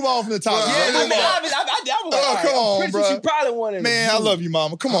blue. Move on from the topic. I was like, come on, pretty bro. sure she probably wanted. Man, I love you,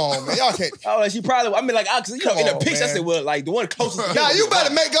 mama. Come on, man. Y'all can't. I was like, she probably. I mean, like, in the picture, I said, well, like the one closest. Nah, you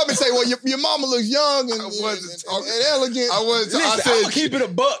better make up and say, well, your mama looks young and elegant. I'm gonna keep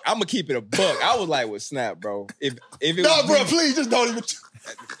it a buck. I was like, with Snap, bro. If it no, was bro, please just don't even.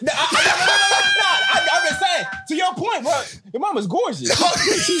 No, I'm just saying. To your point, bro. Your mama's gorgeous.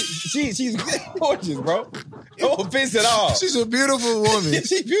 She's gorgeous, bro. No offense at all. She's a beautiful woman.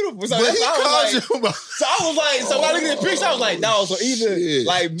 She's beautiful. So But that's he why I was called like, so when I looked at the picture, I was like, no. So either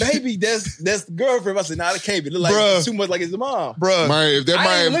like maybe that's the girlfriend. I said, nah, that can't be. It look like Bruh. too much like his mom. Bro, Man, if that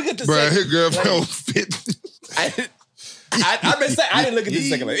I didn't might, look at the bro, second- his girlfriend like- don't fit. I've been saying I didn't look at this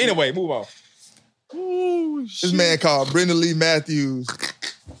second. Anyway, move on. this man called Brenda Lee Matthews.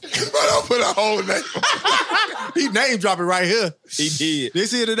 But I'll put a whole name. He name dropping right here. He did.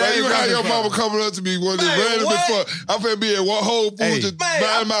 This here today. Man, you had your mama coming up to me one day Man, random what? before. I'm finna be at one Whole Foods Hey, just man,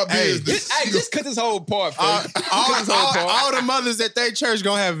 buying my business. Just cut this whole part, all all the mothers at their church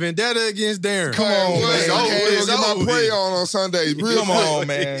gonna have vendetta against Darren. Come on, Well, man. I can't It's even get over my pray with. on Sundays. Real Come quick. on,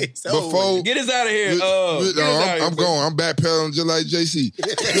 man. Before Get us out of here. I'm going. I'm backpedaling just like JC.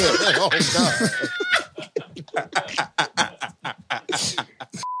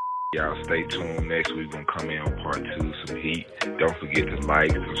 Y'all stay tuned. Next week, we're going to come in on part 2, some heat. Don't forget to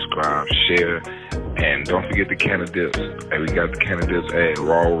like, subscribe, share, and don't forget the can of dips. Hey, we got the can of dips at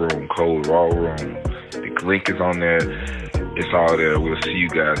Raw Room, code Raw Room. The link is on there. It's all there. We'll see you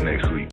guys next week.